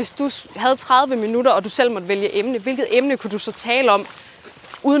 at hvis du havde 30 minutter, og du selv måtte vælge emne, hvilket emne kunne du så tale om,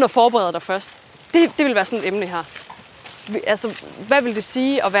 uden at forberede dig først? Det vil være sådan et emne her. Altså, hvad vil det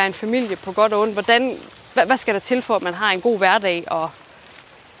sige at være en familie på godt og ondt? Hvad skal der til for, at man har en god hverdag? Og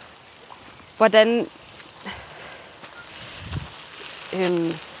hvordan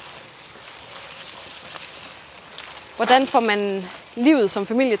får man livet som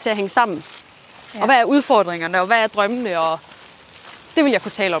familie til at hænge sammen? Ja. Og hvad er udfordringerne, og hvad er drømmene? Og det vil jeg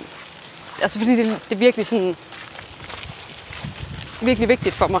kunne tale om. Altså, fordi det er virkelig sådan, virkelig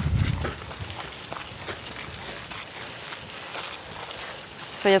vigtigt for mig.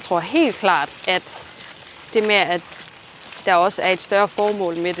 Så jeg tror helt klart, at det med, at der også er et større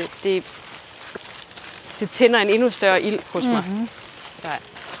formål med det, det tænder en endnu større ild hos mig. Mm-hmm.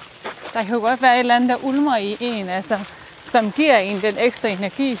 Der kan jo godt være et eller andet, der ulmer i en, altså, som giver en den ekstra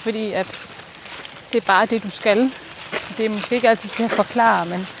energi, fordi at det er bare det, du skal. Det er måske ikke altid til at forklare,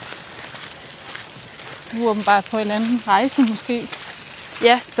 men du er åbenbart på en eller anden rejse måske,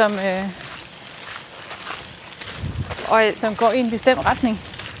 ja, som går i en bestemt retning.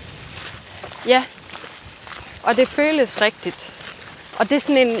 Ja, og det føles rigtigt. Og det er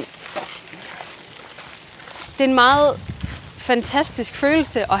sådan en meget fantastisk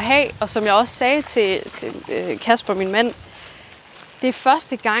følelse at have, og som jeg også sagde til Kasper, min mand, det er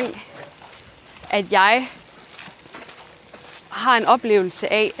første gang, at jeg har en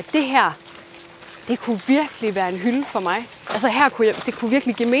oplevelse af, at det her, det kunne virkelig være en hylde for mig. Altså det kunne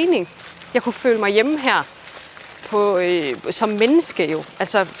virkelig give mening. Jeg kunne føle mig hjemme her som menneske jo.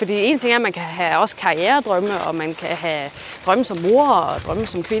 Altså, fordi en ting er, at man kan have også karrieredrømme, og man kan have drømme som mor, og drømme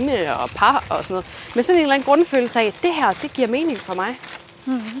som kvinde, og par, og sådan noget. Men sådan en eller anden grundfølelse af, at det her, det giver mening for mig.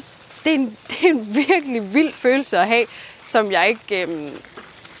 Mm-hmm. Det er en virkelig vild følelse at have, som jeg ikke...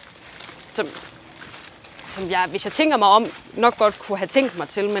 som jeg, hvis jeg tænker mig om, nok godt kunne have tænkt mig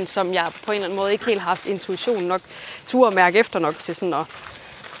til, men som jeg på en eller anden måde ikke helt har haft intuition nok, tur at mærke efter nok til sådan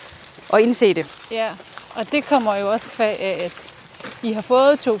at indse det. Ja, og det kommer jo også kvæg af, at I har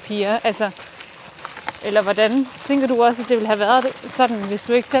fået 2 piger. Altså, eller hvordan tænker du også, at det ville have været sådan, hvis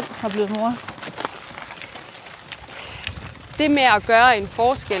du ikke selv har blevet mor? Det med at gøre en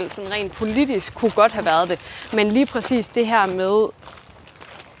forskel, sådan rent politisk, kunne godt have været det. Men lige præcis det her med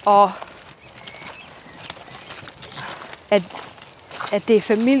at det er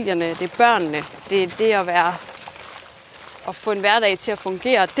familierne, det er børnene, det er det at få en hverdag til at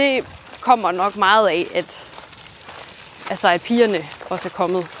fungere, det kommer nok meget af, at pigerne også er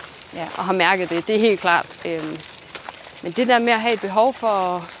kommet og har mærket det. Det er helt klart. Men det der med at have et behov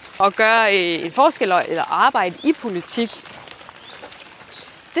for at gøre en forskel eller arbejde i politik,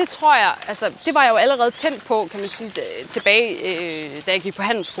 det tror jeg, altså det var jeg jo allerede tændt på, kan man sige, tilbage, da jeg gik på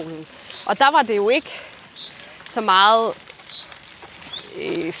handelsskolen. Og der var det jo ikke så meget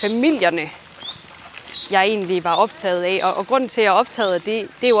familierne, jeg egentlig var optaget af. Og grunden til, at jeg er optaget af det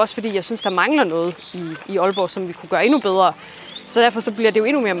er jo også, fordi jeg synes, der mangler noget i Aalborg, som vi kunne gøre endnu bedre. Så derfor så bliver det jo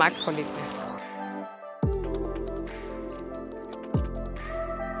endnu mere magtpåliggende.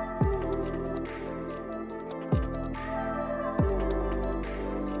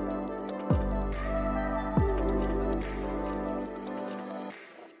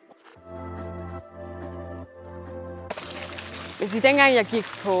 Dengang jeg gik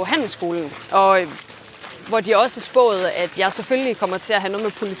på handelsskolen, og hvor de også spåede, at jeg selvfølgelig kommer til at have noget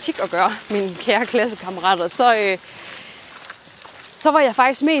med politik at gøre, mine kære klassekammerater, så var jeg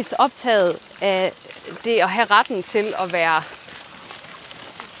faktisk mest optaget af det at have retten til at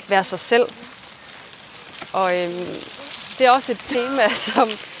være sig selv. Og det er også et tema, som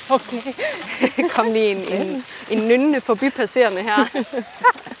kom lige en nynnende forbipasserende her.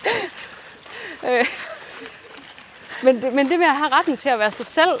 Men det med at have retten til at være sig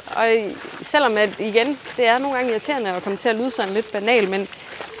selv, og selvom at igen, det er nogle gange irriterende at komme til at lyde sådan lidt banal, men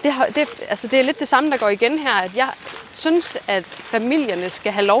det er lidt det samme, der går igen her, at jeg synes, at familierne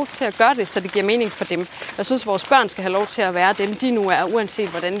skal have lov til at gøre det, så det giver mening for dem. Jeg synes, at vores børn skal have lov til at være dem, de nu er, uanset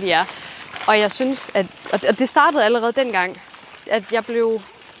hvordan de er. Og jeg synes, og det startede allerede dengang, at jeg blev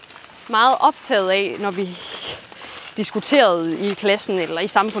meget optaget af, når vi diskuterede i klassen eller i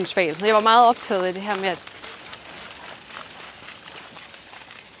samfundsfaget. Så jeg var meget optaget af det her med,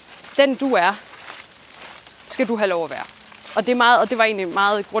 den du er, skal du have lov at være. Og det var egentlig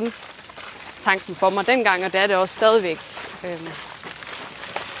meget grundtanken for mig dengang, og det er det også stadigvæk.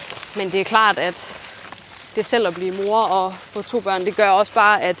 Men det er klart, at det selv at blive mor og få 2 børn, det gør også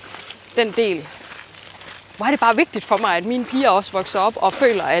bare, at den del, hvor er det bare vigtigt for mig, at mine piger også vokser op og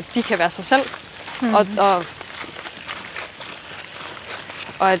føler, at de kan være sig selv.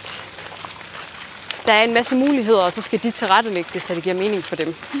 Og at der er en masse muligheder, og så skal de tilrettelægge det, så det giver mening for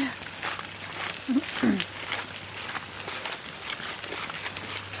dem.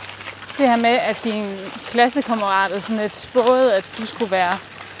 Det her med, at din klassekammerat er sådan lidt spået, at du skulle være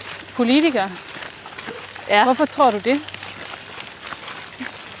politiker. Ja. Hvorfor tror du det?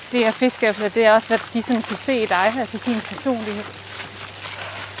 Det er fisker efter, det er også, hvad de sådan kunne se i dig, altså din personlighed.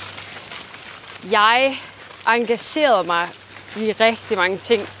 Jeg engagerede mig i rigtig mange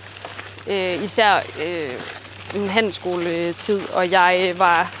ting, især min handelsskoletid, og jeg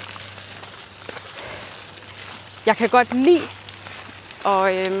kan godt lide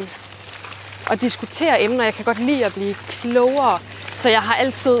at diskutere emner, jeg kan godt lide at blive klogere, så jeg har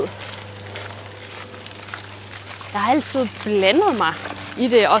altid blandet mig i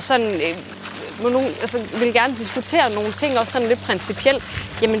det, og sådan vil gerne diskutere nogle ting, også sådan lidt principielt.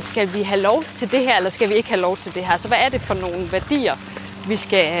 Jamen, skal vi have lov til det her, eller skal vi ikke have lov til det her? Så hvad er det for nogle værdier, vi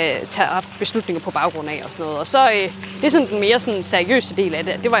skal tage beslutninger på baggrund af og sådan noget. Og så det er sådan den mere sådan seriøse del af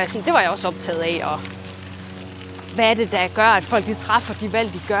det. Det var jeg også optaget af. Og hvad er det, der gør, at folk de træffer de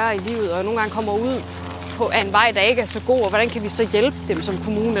valg, de gør i livet, og nogle gange kommer ud på en vej, der ikke er så god, og hvordan kan vi så hjælpe dem som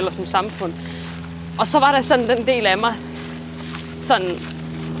kommune eller som samfund? Og så var der sådan den del af mig, sådan,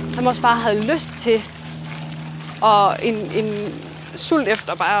 som også bare havde lyst til, og en sult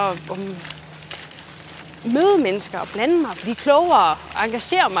efter bare at møde mennesker og blande mig, blive klogere og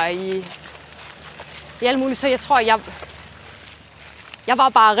engagere mig i alt muligt. Så jeg tror, jeg var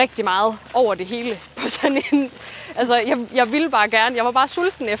bare rigtig meget over det hele på sådan en... Altså, jeg ville bare gerne. Jeg var bare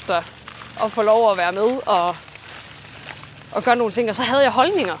sulten efter at få lov at være med og gøre nogle ting. Og så havde jeg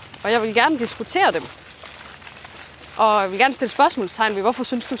holdninger, og jeg ville gerne diskutere dem. Og jeg ville gerne stille spørgsmålstegn ved, hvorfor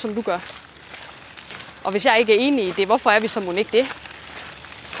synes du, som du gør? Og hvis jeg ikke er enig i det, hvorfor er vi så mon ikke det?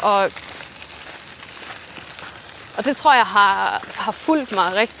 Og det tror jeg har fulgt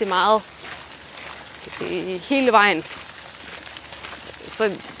mig rigtig meget hele vejen.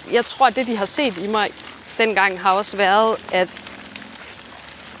 Så jeg tror, at det, de har set i mig dengang, har også været, at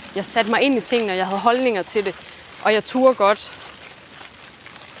jeg satte mig ind i tingene, og jeg havde holdninger til det. Og jeg turde godt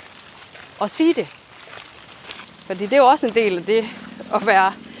at sige det. Fordi det er jo også en del af det at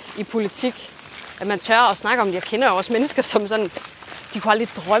være i politik. At man tør at snakke om det. Jeg kender jo også mennesker, som sådan... De kunne aldrig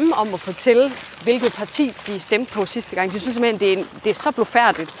drømme om at fortælle, hvilket parti de stemte på sidste gang. De synes simpelthen, det er så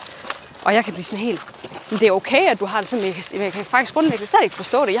blufærdigt. Og jeg kan blive sådan helt... Men det er okay, at du har det sådan... Jeg kan faktisk grundlæggende slet ikke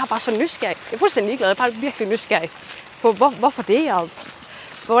forstå det. Jeg er bare så nysgerrig. Jeg er fuldstændig ligeglad. Jeg er bare virkelig nysgerrig på, hvorfor det, og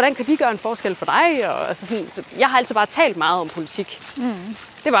hvordan kan de gøre en forskel for dig? Og, altså sådan, så jeg har altid bare talt meget om politik. Mm.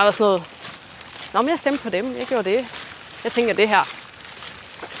 Det var bare sådan noget... Nå, men jeg stemte på dem. Jeg gjorde det. Jeg tænker det her.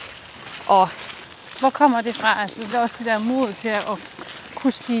 Og... Hvor kommer det fra? Altså, det er også det der mod til at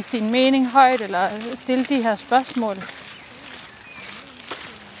kunne sige sin mening højt, eller stille de her spørgsmål.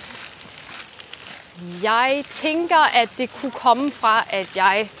 Jeg tænker, at det kunne komme fra, at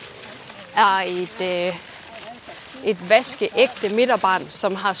jeg er et vaskeægte midterbarn,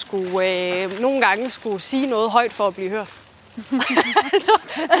 som har nogle gange skulle sige noget højt for at blive hørt.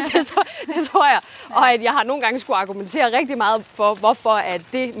 Det tror jeg. Og at jeg har nogle gange skulle argumentere rigtig meget for, hvorfor at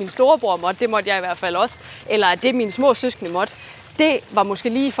det min storebror måtte, det måtte jeg i hvert fald også, eller at det mine små søskende måtte. Det var måske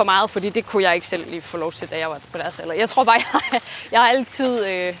lige for meget, fordi det kunne jeg ikke selv lige få lov til, da jeg var på deres alder. Jeg tror bare, jeg har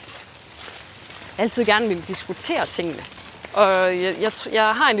altid gerne ville diskutere tingene. Og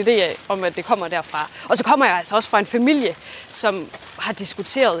jeg har en idé om, at det kommer derfra. Og så kommer jeg altså også fra en familie, som har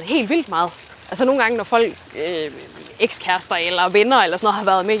diskuteret helt vildt meget. Altså nogle gange, når folk, ekskærester eller venner eller sådan noget, har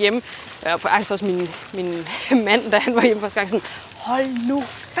været med hjemme, faktisk også min mand, da han var hjemme første gang, sådan, hold nu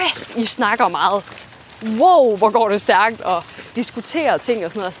fast, I snakker meget. Wow, hvor går det stærkt, og diskuterer ting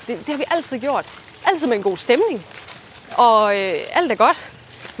og sådan noget. Det har vi altid gjort. Altid med en god stemning. Og alt er godt,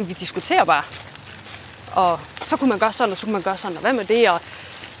 men vi diskuterer bare. Og så kunne man gøre sådan, og så kunne man gøre sådan, og hvad med det,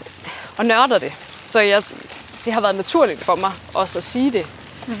 og nørder det. Så det har været naturligt for mig også at sige det.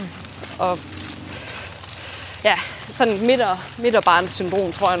 Mm. Og ja, sådan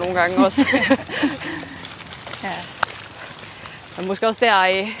midterbarns-syndrom, tror jeg nogle gange også. Ja. Og måske også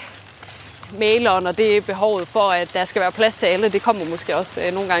der maileren, og det er behovet for, at der skal være plads til alle, det kommer måske også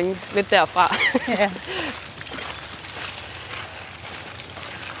nogle gange lidt derfra. Ja.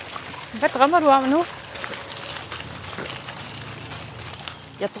 Hvad drømmer du om nu?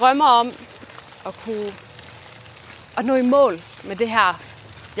 Jeg drømmer om at nå i mål med det her,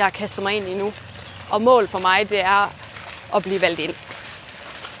 jeg har kastet mig ind i nu. Og mål for mig, det er at blive valgt ind.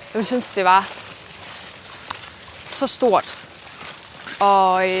 Jeg synes, det var så stort.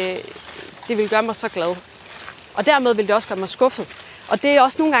 Og det ville gøre mig så glad. Og dermed ville det også gøre mig skuffet. Og det er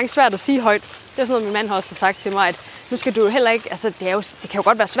også nogle gange svært at sige højt. Det er sådan noget, min mand har også sagt til mig, at nu skal du heller ikke, altså det kan jo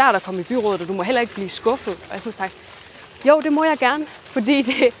godt være svært at komme i byrådet, og du må heller ikke blive skuffet. Og jeg har sådan sagt, jo, det må jeg gerne, fordi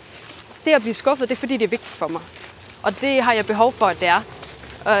det at blive skuffet, det er fordi, det er vigtigt for mig. Og det har jeg behov for, at det er,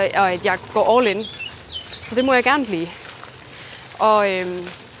 og at jeg går all in. Så det må jeg gerne blive. Og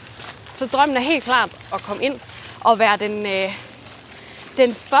så drømmen er helt klart at komme ind og være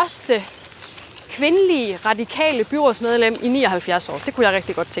den første kvindelige, radikale byrådsmedlem i 79 år. Det kunne jeg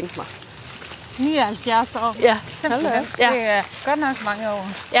rigtig godt tænke mig. 79 år? Ja. Simpelthen. Ja. Det er godt nok mange år.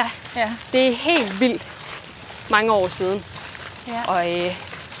 Ja, det er helt vildt mange år siden. Ja. Og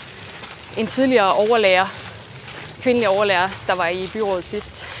en tidligere overlærer, kvindelig overlærer, der var i byrådet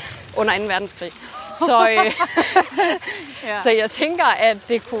sidst, under 2. verdenskrig. Så, så jeg tænker, at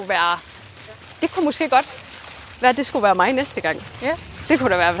det kunne måske godt være, at det skulle være mig næste gang. Ja. Det kunne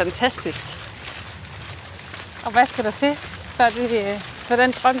da være fantastisk. Og hvad skal der til, for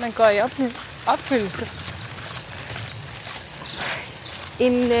den drøm, den går i opfyldelse?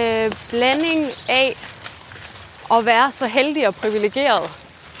 En blanding af at være så heldig og privilegeret,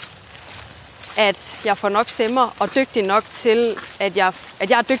 at jeg får nok stemmer, og dygtig nok til, at jeg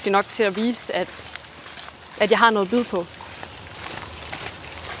er dygtig nok til at vise, at jeg har noget at byde på.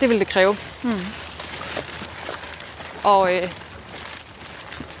 Det vil det kræve. Og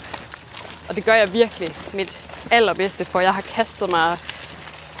det gør jeg virkelig mit allerbedste, for jeg har kastet mig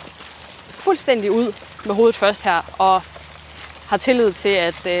fuldstændig ud med hovedet først her, og har tillid til,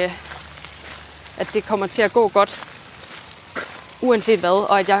 at det kommer til at gå godt, uanset hvad,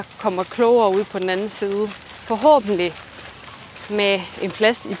 og at jeg kommer klogere ud på den anden side. Forhåbentlig med en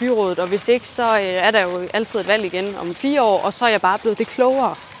plads i byrådet, og hvis ikke, så er der jo altid et valg igen om 4 år, og så er jeg bare blevet det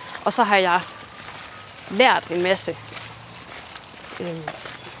klogere. Og så har jeg lært en masse.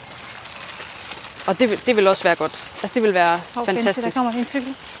 Og det vil også være godt. Altså, det vil være fantastisk. Der kommer en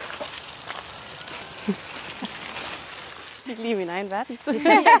cykel. Lige min egen verden.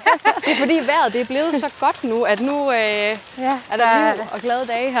 Det er fordi vejret det er blevet så godt nu, at nu er der liv og glade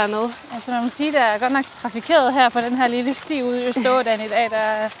dage hernede. Altså man må sige, der er godt nok trafikeret her på den her lille sti ude i Østådalen i dag. Der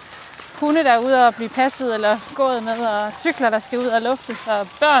er hunde, der er ude og blive passet eller gået med, og cykler, der skal ud og luftes, og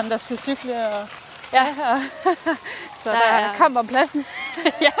børn, der skal cykle. Og så der er kamp om pladsen.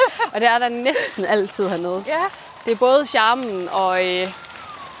 Ja, og det er der næsten altid hernede. Ja. Det er både charmen og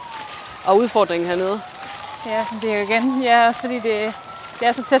udfordringen hernede. Ja, det er jo igen, også fordi det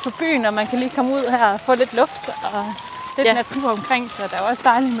er så tæt på byen, og man kan lige komme ud her og få lidt luft og lidt natur omkring, så der er også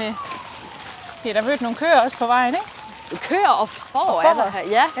dejligt med. Ja, der mødte nogle køer også på vejen, ikke? Køer og får er der her,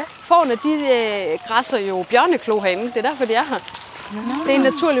 ja. Fårene, de græsser jo bjørneklo herinde, det er derfor, de er her. Det er en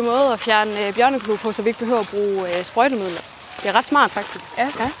naturlig måde at fjerne bjørneklo på, så vi ikke behøver at bruge sprøjtemidler. Det er ret smart, faktisk. Ja.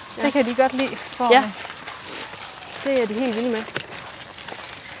 Det kan de godt lide. Ja, det er de helt vilde med.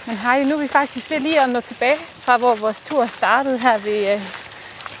 Men Heidi, nu er vi faktisk ved lige at nå tilbage fra, hvor vores tur startede her ved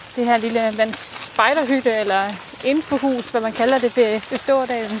det her lille spejderhytte, eller infohus, hvad man kalder det, ved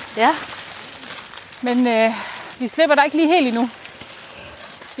Østådalen. Ja. Men vi slipper der ikke lige helt endnu.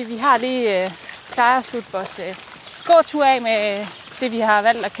 Fordi vi har lige plejer at slutte vores gåtur af med det, vi har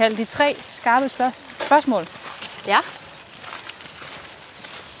valgt at kalde de 3 skarpe spørgsmål. Ja.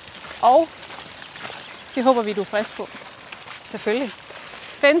 Og det håber vi, du er frisk på. Selvfølgelig.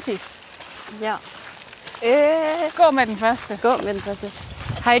 Fancy. Ja. Gå med den første. Gå med den første.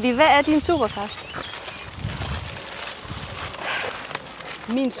 Heidi, hvad er din superkraft?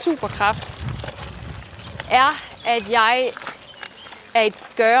 Min superkraft er, at jeg er et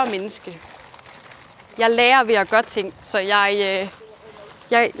gøre-menneske. Jeg lærer ved at gøre ting, så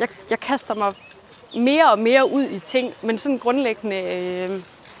jeg kaster mig mere og mere ud i ting, men sådan grundlæggende...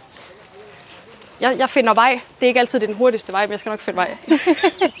 Jeg finder vej. Det er ikke altid den hurtigste vej, men jeg skal nok finde vej.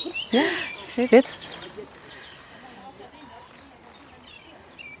 Ja, fedt.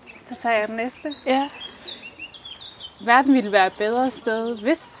 Så tager jeg den næste. Ja. Verden ville være et bedre sted,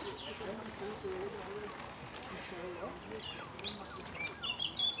 hvis...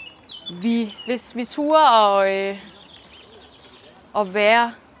 Hvis vi turer at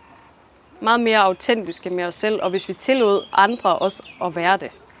være meget mere autentiske med os selv, og hvis vi tillod andre også at være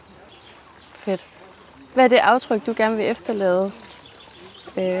det. Fedt. Hvad er det aftryk, du gerne vil efterlade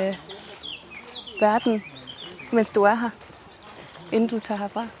verden, mens du er her, inden du tager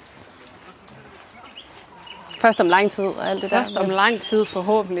herfra? Først om lang tid og alt det der. Først om lang tid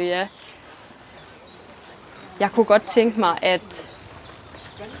forhåbentlig, ja. Jeg kunne godt tænke mig,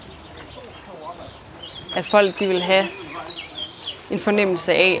 at folk de vil have en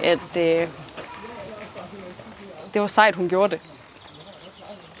fornemmelse af, at det var sejt, hun gjorde det.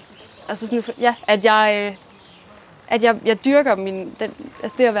 Altså sådan, ja, at jeg dyrker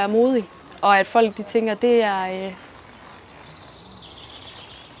det at være modig, og at folk de tænker, det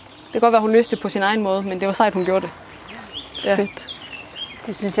kan godt være, hun løste det på sin egen måde, men det var sejt, hun gjorde det. Ja. Fedt.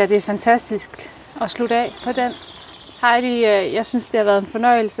 Det synes jeg, det er fantastisk at slutte af på den. Heidi, jeg synes, det har været en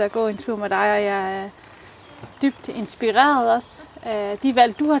fornøjelse at gå en tur med dig, og jeg er dybt inspireret også af de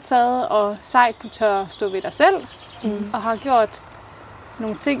valg, du har taget, og sejt, du tør stå ved dig selv, og har gjort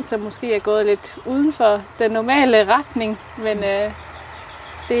nogle ting, som måske er gået lidt uden for den normale retning, men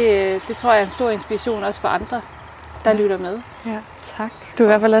det tror jeg er en stor inspiration også for andre, der lytter med. Ja, tak. Du har i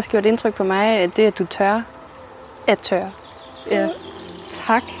hvert fald også gjort indtryk på mig, at det, at du tør, at tørre. Ja,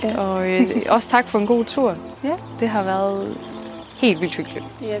 tak. Ja. Og også tak for en god tur. Ja. Det har været helt vildt hyggeligt.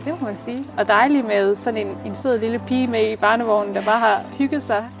 Ja, det må man sige. Og dejligt med sådan en sød lille pige med i barnevognen, der bare har hygget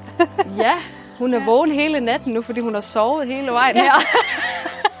sig. Ja, hun er vågen hele natten nu, fordi hun har sovet hele vejen her.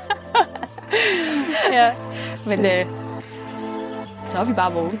 Ja. Men så er vi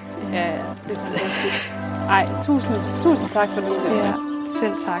bare vågne. Ja, det er fantastisk. Ej, tusind tak for nu. Ja,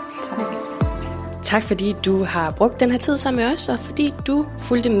 selv tak. Tak fordi du har brugt den her tid sammen med os, og fordi du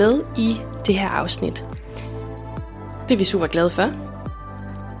fulgte med i det her afsnit. Det er vi super glade for.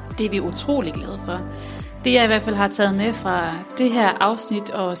 Det er vi utrolig glade for. Det jeg i hvert fald har taget med fra det her afsnit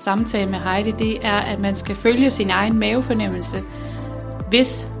og samtale med Heidi, det er, at man skal følge sin egen mavefornemmelse.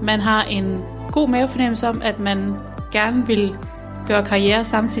 Hvis man har en god mavefornemmelse om, at man gerne vil gøre karriere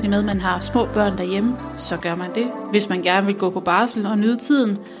samtidig med, at man har små børn derhjemme, så gør man det. Hvis man gerne vil gå på barsel og nyde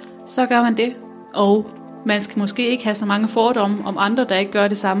tiden, så gør man det. Og man skal måske ikke have så mange fordomme om andre, der ikke gør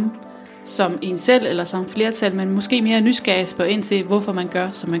det samme som en selv eller som flertal, men måske mere nysgerrig spørge ind til, hvorfor man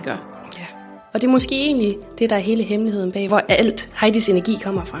gør, som man gør. Ja. Og det er måske egentlig det, der er hele hemmeligheden bag, hvor alt Heidis energi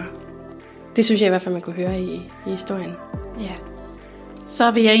kommer fra. Det synes jeg i hvert fald, man kunne høre i historien. Ja.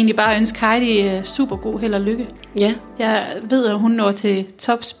 Så vil jeg egentlig bare ønske Heidi super god held og lykke. Ja. Jeg ved, at hun når til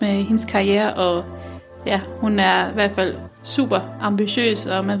tops med hendes karriere, og ja, hun er i hvert fald super ambitiøs,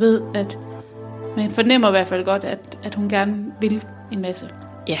 og man ved, at man fornemmer i hvert fald godt, at hun gerne vil en masse.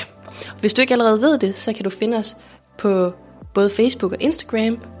 Ja. Hvis du ikke allerede ved det, så kan du finde os på både Facebook og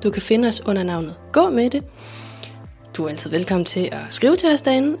Instagram. Du kan finde os under navnet Gå Med Det. Du er altid velkommen til at skrive til os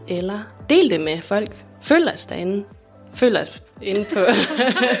derinde, eller del det med folk. Følg os derinde. Følg os inde på...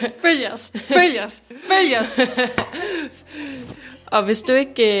 Følg os. Og hvis du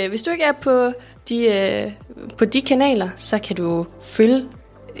ikke er på de kanaler, så kan du følge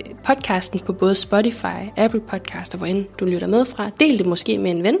podcasten på både Spotify, Apple Podcast og hvor end du lytter med fra. Del det måske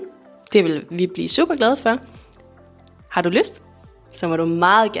med en ven. Det vil vi blive super glade for. Har du lyst, så må du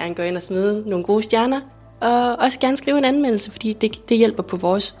meget gerne gå ind og smide nogle gode stjerner. Og også gerne skrive en anmeldelse, fordi det hjælper på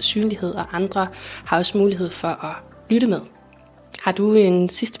vores synlighed, og andre har også mulighed for at lytte med. Har du en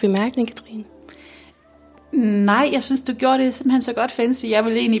sidste bemærkning, Katrine? Nej, jeg synes, du gjorde det simpelthen så godt, Fancy. Jeg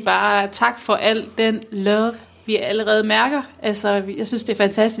vil egentlig bare takke for al den love, vi allerede mærker. Altså, jeg synes, det er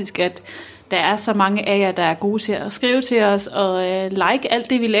fantastisk, at der er så mange af jer, der er gode til at skrive til os og like alt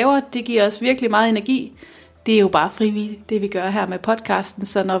det, vi laver. Det giver os virkelig meget energi. Det er jo bare frivilligt, det vi gør her med podcasten.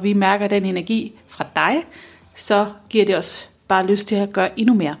 Så når vi mærker den energi fra dig, så giver det os bare lyst til at gøre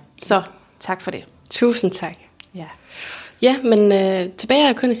endnu mere. Så tak for det. Tusind tak. Ja. Ja, men tilbage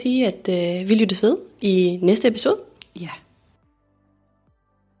er kun at sige, at vi lyttes ved i næste episode. Ja.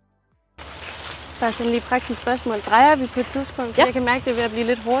 Bare sådan lige praktisk spørgsmål. Drejer vi på et tidspunkt? Ja. Jeg kan mærke, at det er ved at blive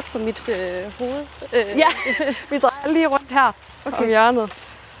lidt hårdt for mit hoved. Ja, vi drejer lige rundt her om hjørnet.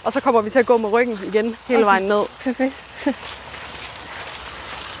 Og så kommer vi til at gå med ryggen igen hele vejen ned. Perfekt. Du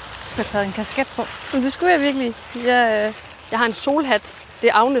skal have taget en kasket på. Men det skulle jeg virkelig. Jeg har en solhat. Det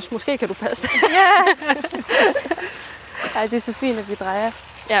er Agnes. Måske kan du passe. Ja. Ej, det er så fint, at vi drejer.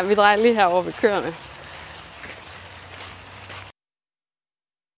 Ja, vi drejer lige herover ved køerne.